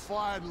sure we'll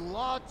find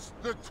lots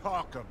to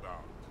talk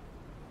about.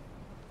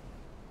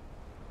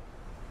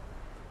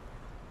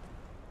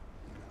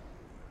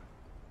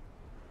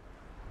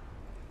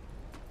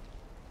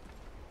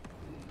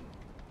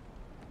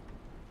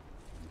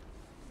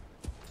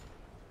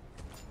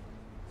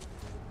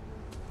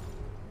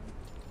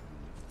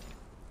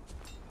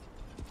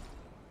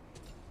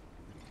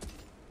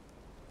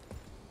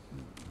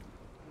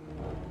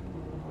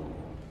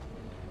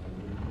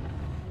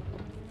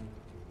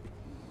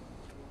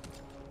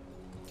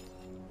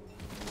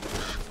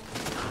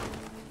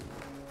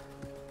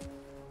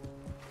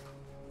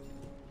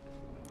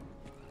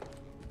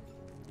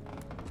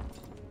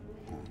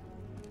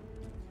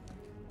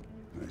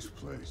 Nice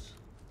place.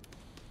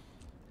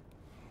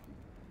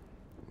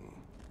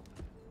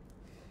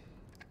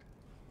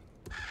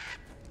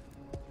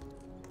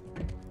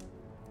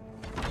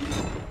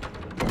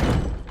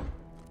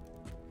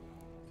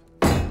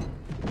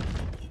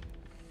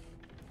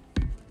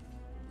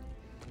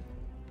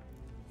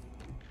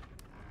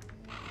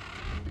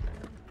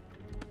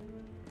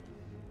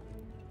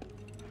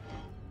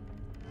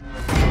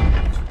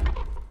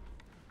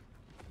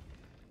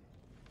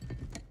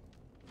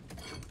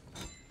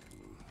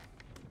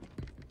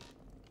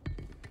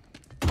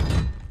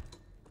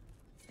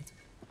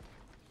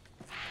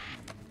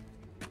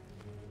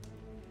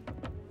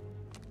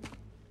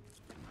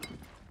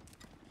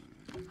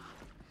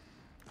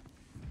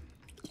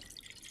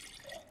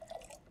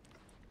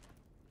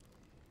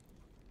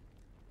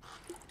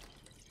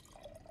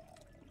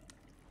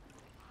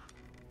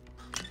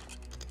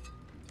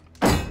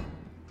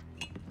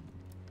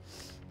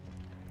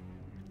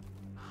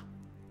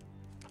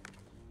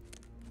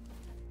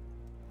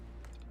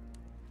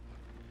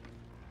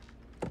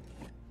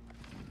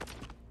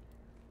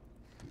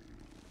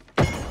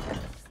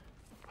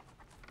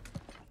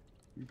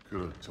 You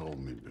could have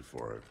told me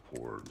before I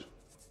poured.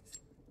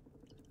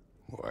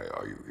 Why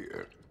are you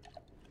here?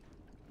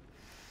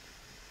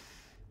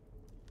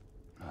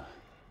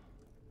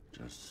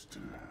 Just,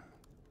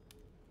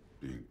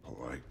 being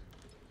polite.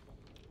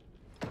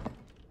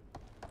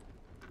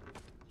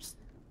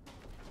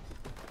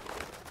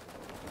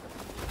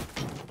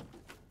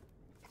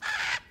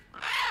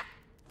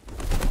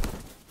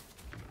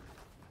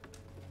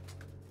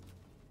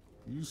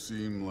 You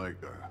seem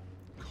like a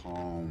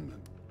calm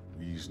and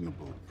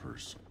reasonable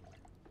person.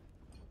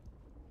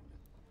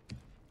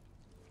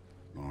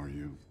 Are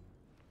you?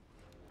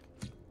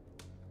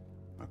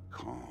 A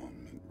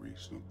calm and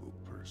reasonable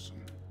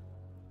person.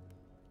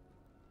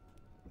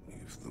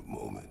 If the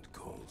moment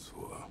calls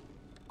for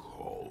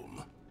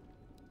calm.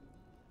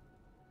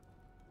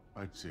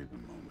 I'd say the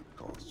moment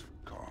calls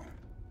for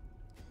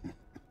calm.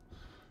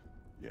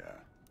 Yeah.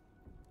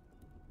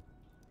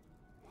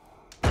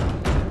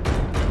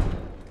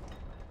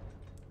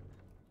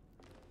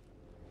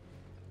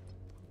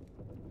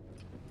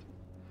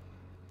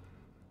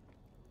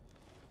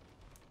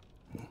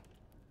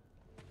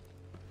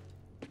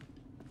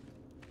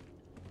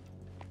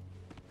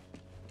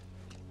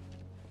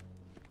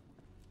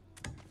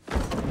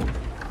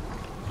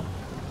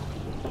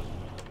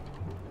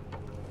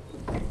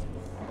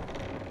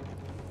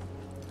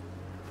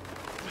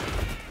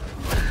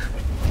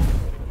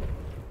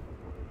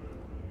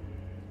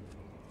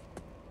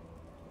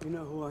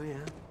 know who I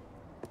am?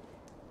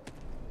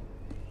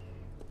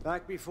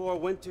 Back before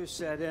winter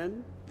set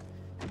in,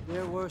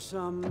 there were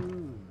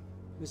some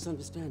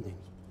misunderstandings.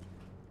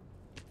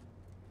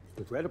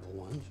 Regrettable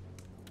ones.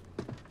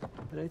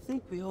 But I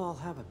think we all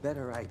have a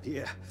better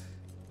idea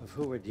of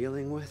who we're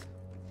dealing with.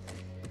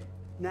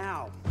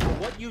 Now,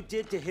 what you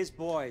did to his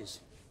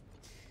boys.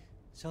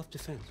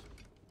 Self-defense.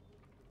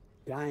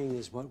 Dying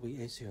is what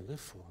we Aesir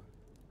live for.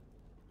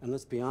 And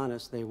let's be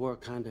honest, they were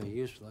kinda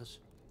useless.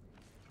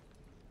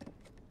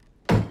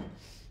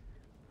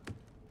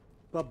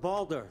 But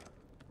Baldur,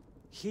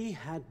 he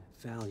had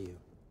value.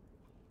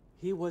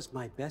 He was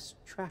my best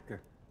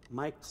tracker,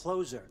 my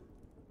closer.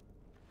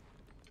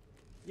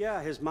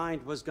 Yeah, his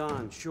mind was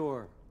gone,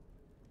 sure.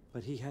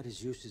 But he had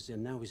his uses,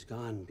 and now he's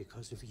gone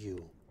because of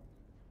you.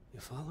 You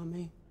follow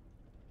me?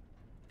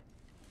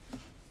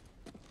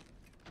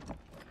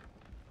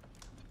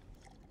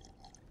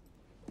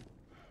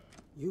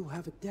 You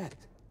have a debt.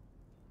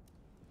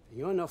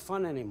 You're no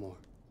fun anymore.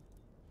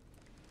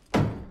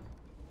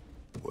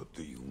 What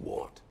do you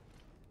want?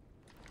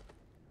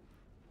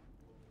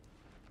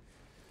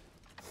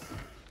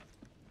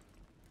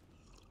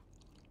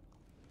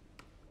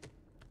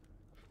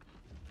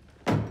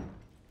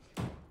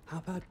 How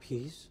about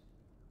peace?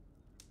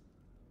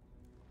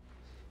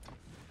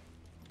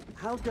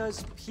 How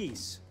does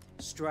peace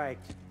strike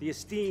the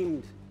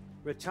esteemed,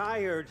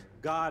 retired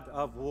god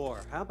of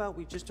war? How about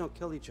we just don't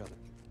kill each other?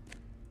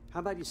 How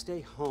about you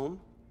stay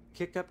home,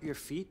 kick up your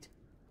feet,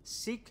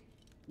 seek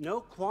no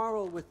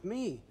quarrel with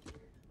me,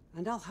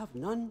 and I'll have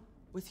none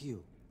with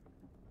you.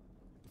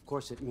 Of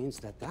course, it means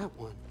that that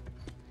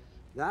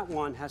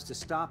one has to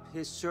stop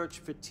his search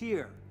for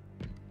Tyr.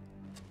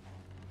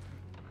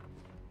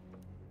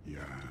 Yeah.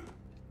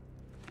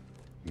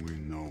 We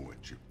know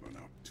what you've been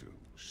up to.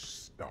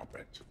 Stop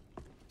it.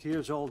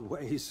 Tyr's old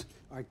ways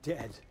are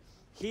dead.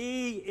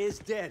 He is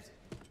dead.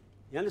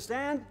 You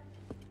understand?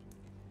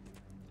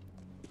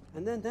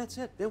 And then that's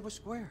it. Then we're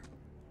square.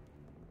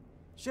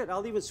 Shit,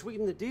 I'll even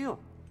sweeten the deal.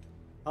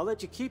 I'll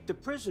let you keep the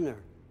prisoner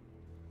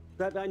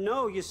that I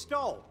know you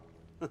stole.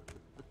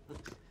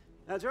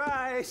 That's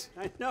right.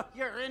 I know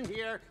you're in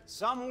here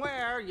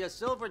somewhere, you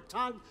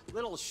silver-tongued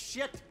little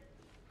shit.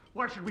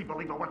 Why should we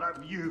believe a word out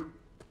of you?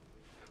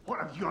 What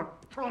have your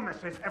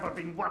promises ever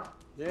been worth?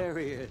 There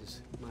he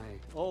is, my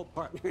old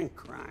partner in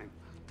crime.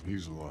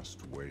 He's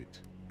lost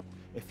weight.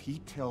 If he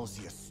tells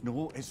you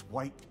snow is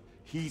white,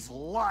 he's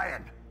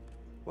lying.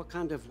 What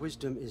kind of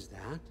wisdom is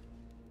that?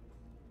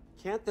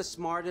 Can't the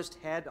smartest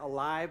head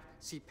alive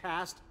see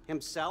past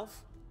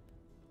himself?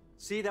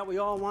 See that we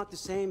all want the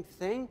same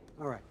thing?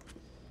 All right.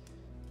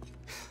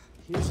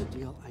 Here's a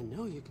deal I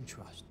know you can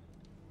trust.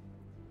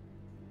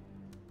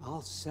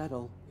 I'll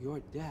settle your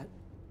debt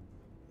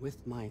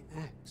with my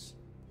ex.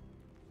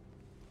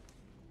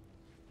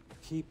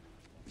 Keep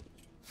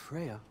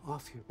Freya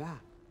off your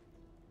back.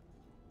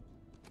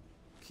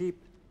 Keep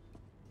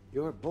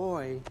your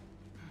boy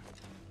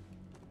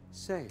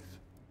safe.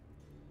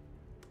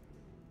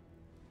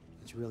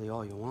 That's really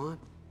all you want,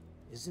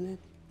 isn't it?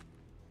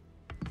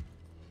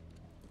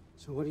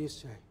 So what do you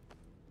say?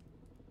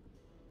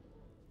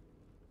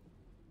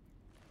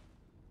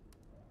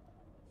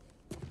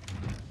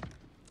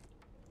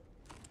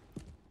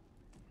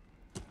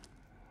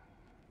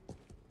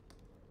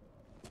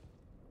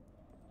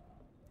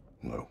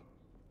 No.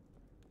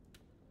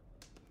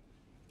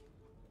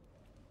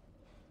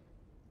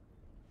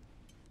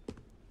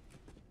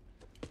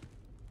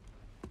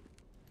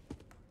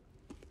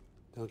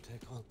 Don't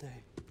take all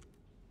day.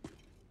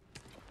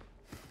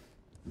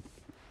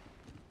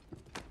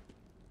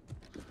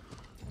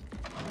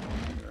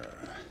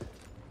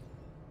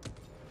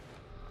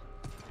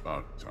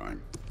 About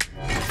time.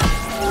 I've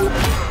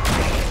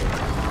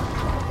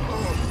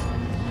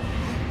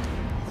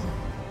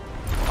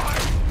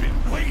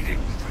been waiting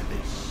for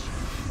this.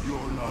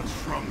 You're not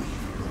from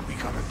here. We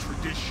got a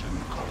tradition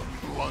called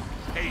blood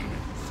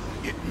payments.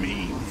 It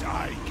means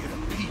I get a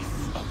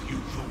piece of you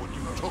for what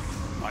you took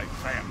from my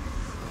family.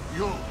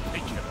 You'll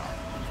pick it up.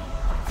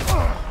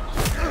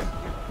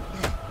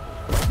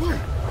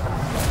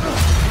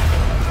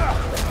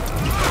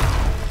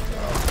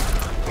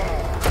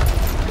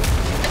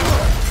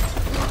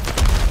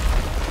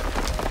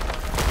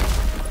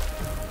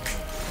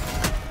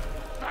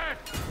 That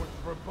was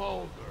for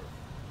Baldur.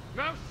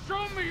 Now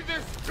show me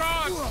this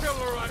god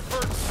killer I've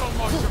heard so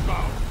much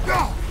about.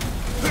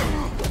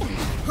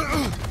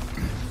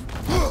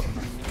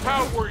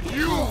 How were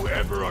you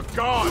ever a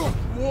god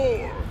of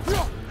war?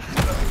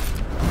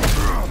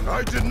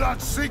 I did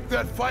not seek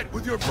that fight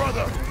with your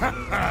brother.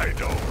 I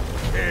don't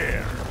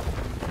care.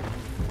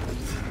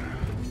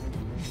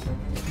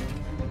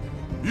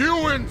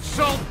 You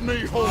insult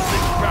me holding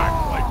back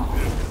like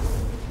this.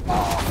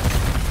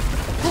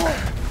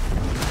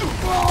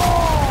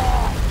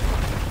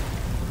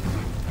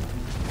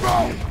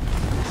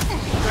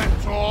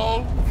 That's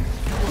all?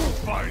 You're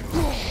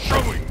finally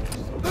showing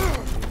us.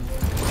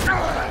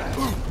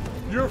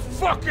 You're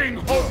fucking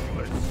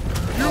hopeless.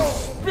 You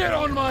spit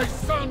on my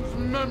son's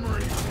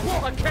memory.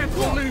 I can't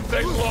believe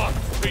they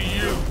lost to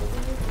you.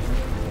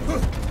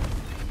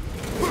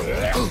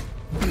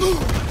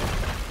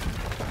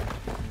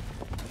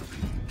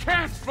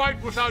 Can't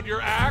fight without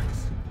your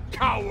axe,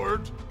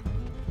 coward!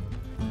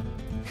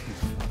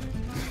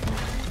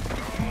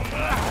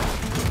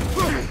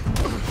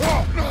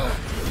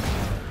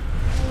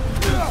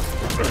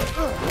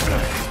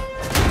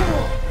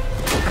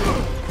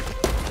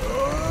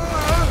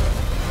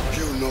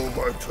 You know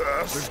my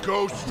past? The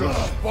ghost of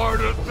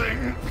Sparta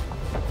thing?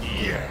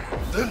 Yeah.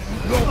 Then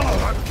you know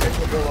what I'm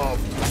capable of.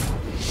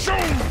 Show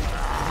me!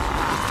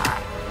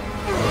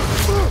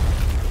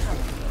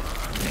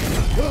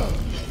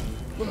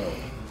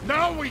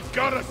 Now we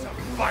got us a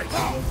fight!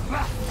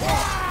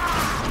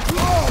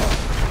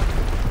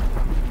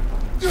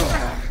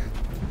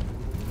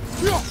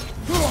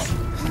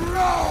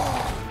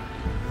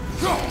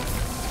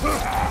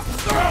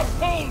 Stop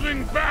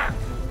holding back!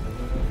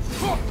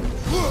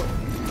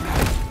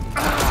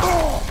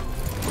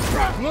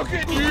 Look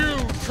at you,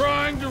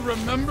 trying to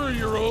remember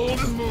your old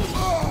moves.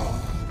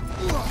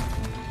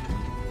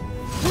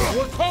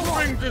 Was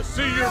hoping to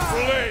see your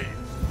blades.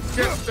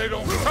 Guess they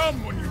don't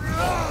come when you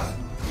fall.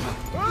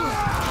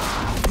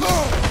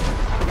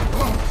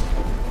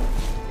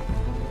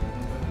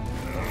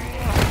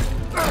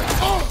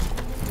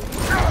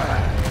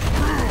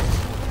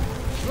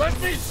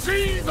 Let me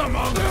see the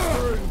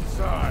monster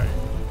inside.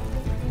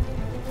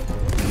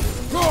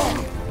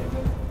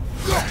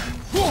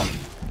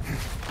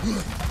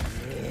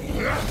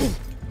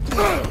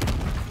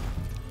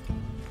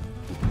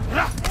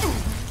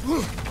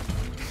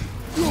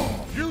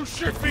 You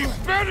should be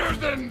better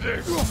than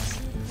this!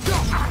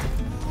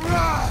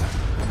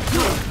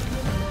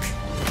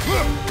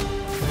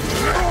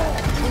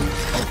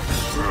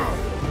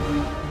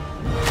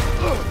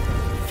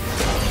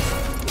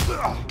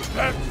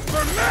 That's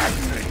for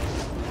maddening!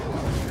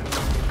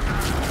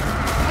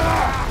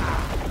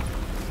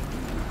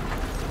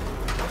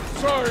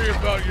 Sorry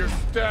about your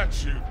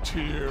statue,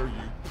 Tyr,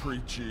 you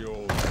preachy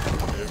old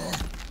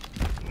bitch.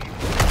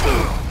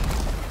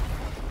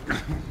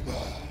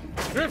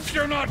 If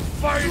you're not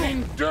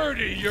fighting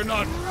dirty, you're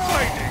not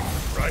fighting,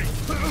 right?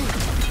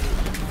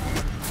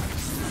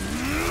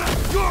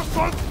 Your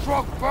son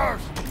struck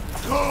first!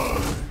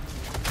 Good!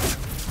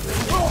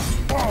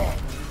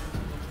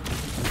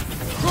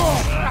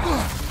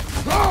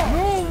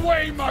 No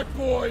way my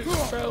boys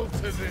fell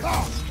to this!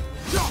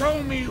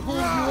 Show me who you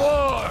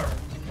are!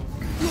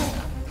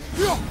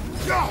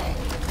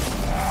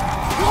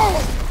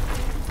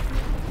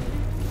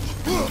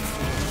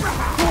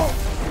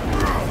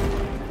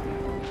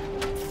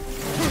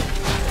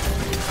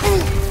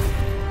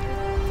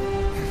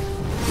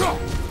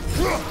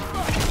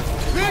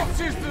 This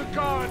is the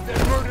god that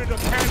murdered a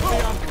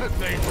pantheon because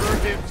they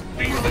hurt his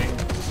feelings!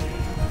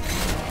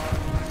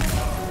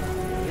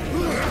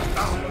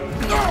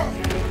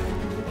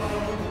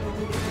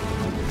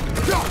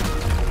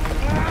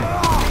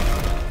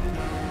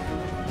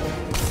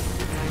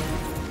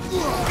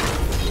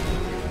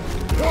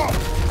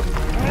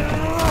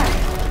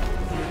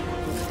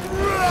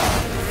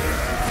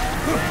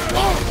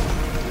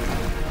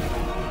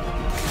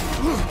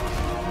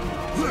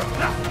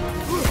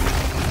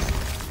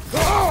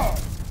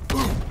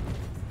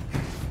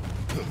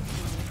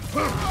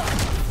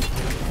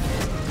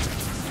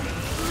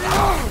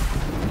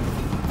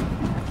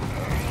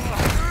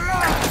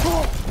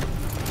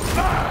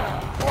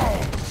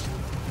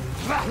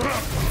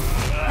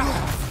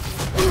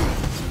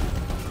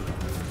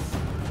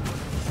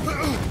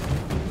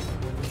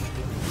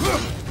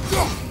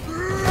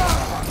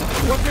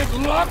 Was it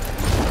luck?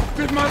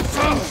 Did my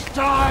sons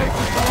die to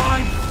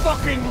blind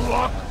fucking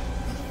luck?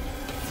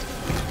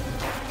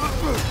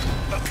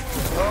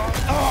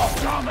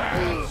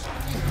 Dumbass!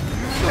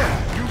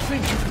 You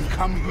think you can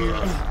come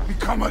here,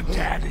 become a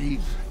daddy,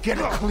 get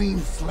a clean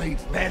slate?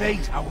 That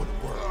ain't how it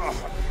works.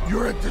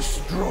 You're a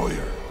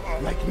destroyer,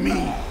 like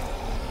me.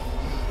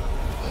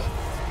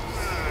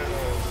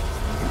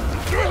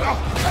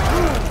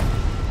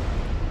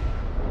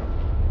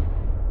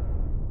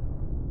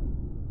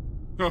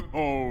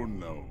 Oh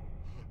no.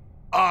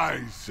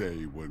 I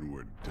say when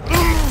we're done.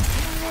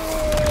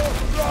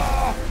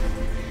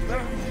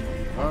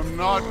 I'm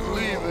not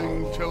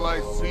leaving till I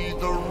see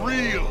the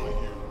real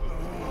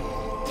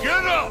you.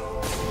 Get up!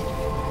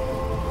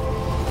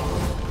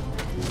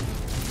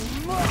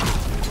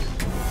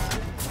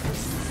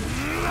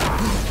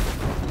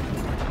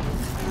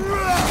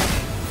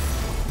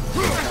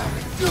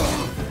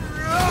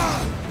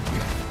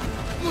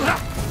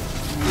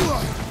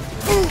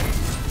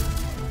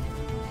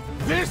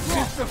 This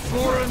is the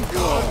foreign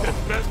god that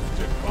best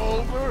took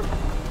over?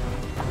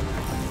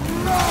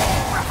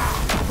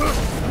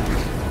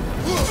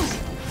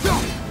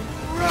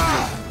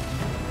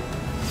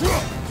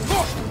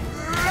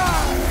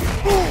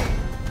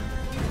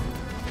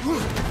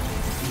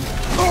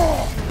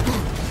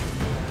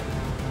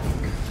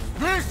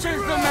 This is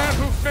the man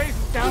who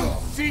faced down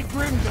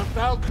Sigrid, the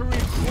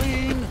Valkyrie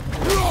Queen?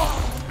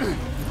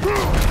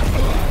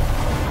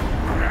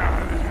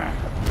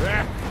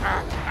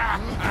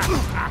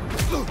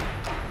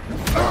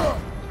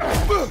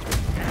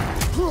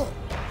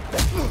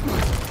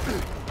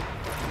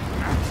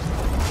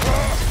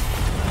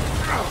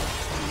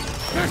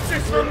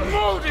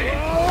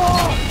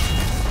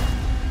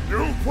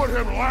 put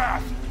him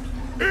last,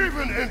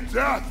 even in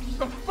death.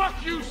 The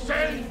fuck you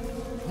say?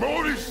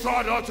 Modi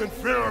sought us in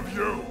fear of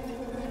you.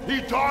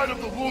 He died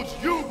of the wounds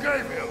you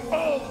gave him.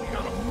 Oh, we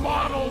got a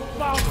model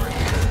founder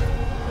here.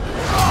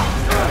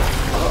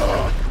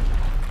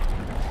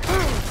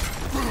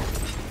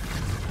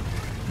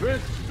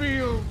 This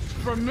feels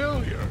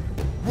familiar.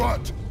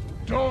 What?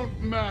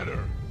 Don't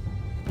matter.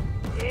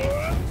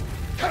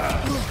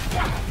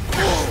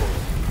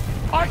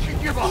 I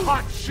can give a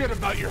hot shit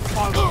about your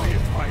fatherly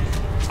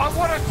advice. I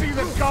want to see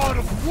the god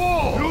of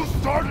war! You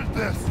started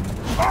this!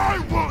 I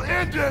will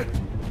end it!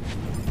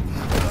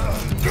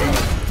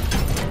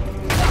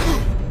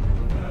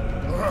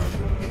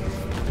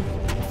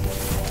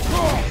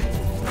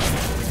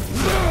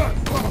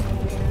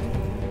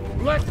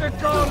 Let the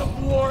god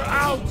of war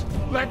out!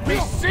 Let me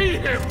see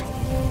him!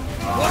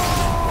 What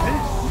is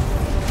this?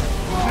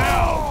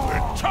 Now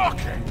we're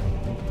talking!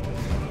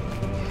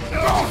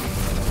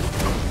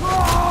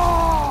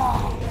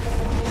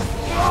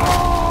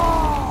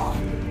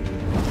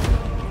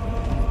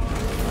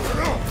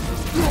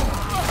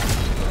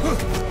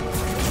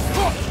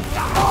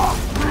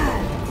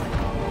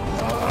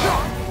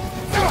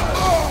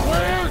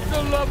 Where's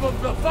the love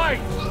of the fight?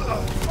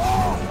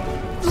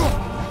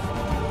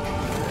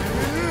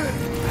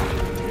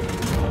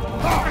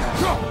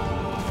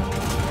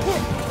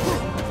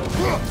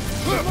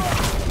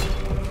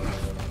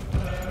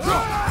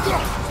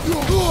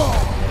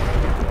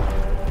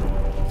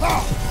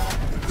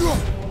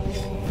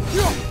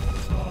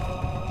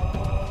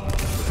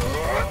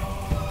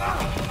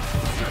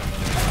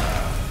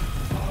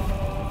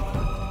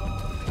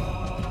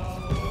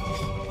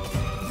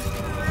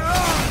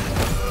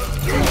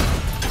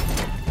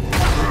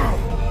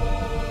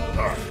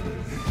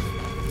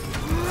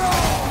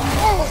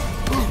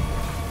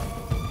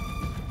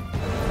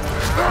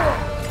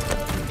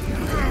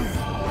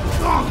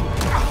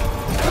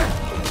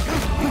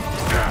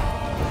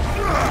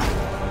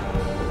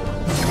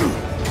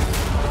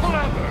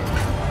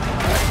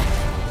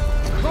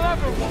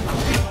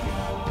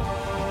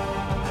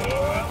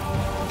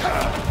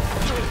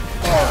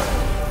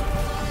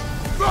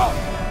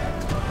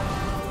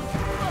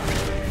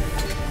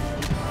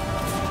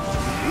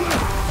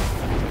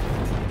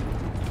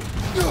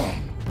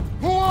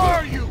 Who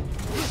are you?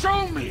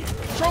 Show me!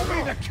 Show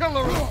me the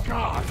killer of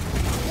God!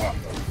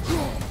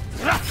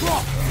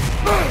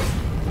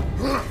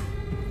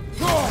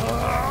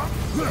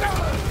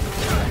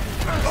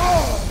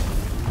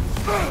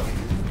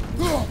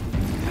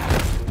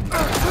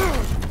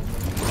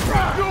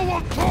 You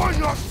will join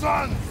your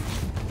sons!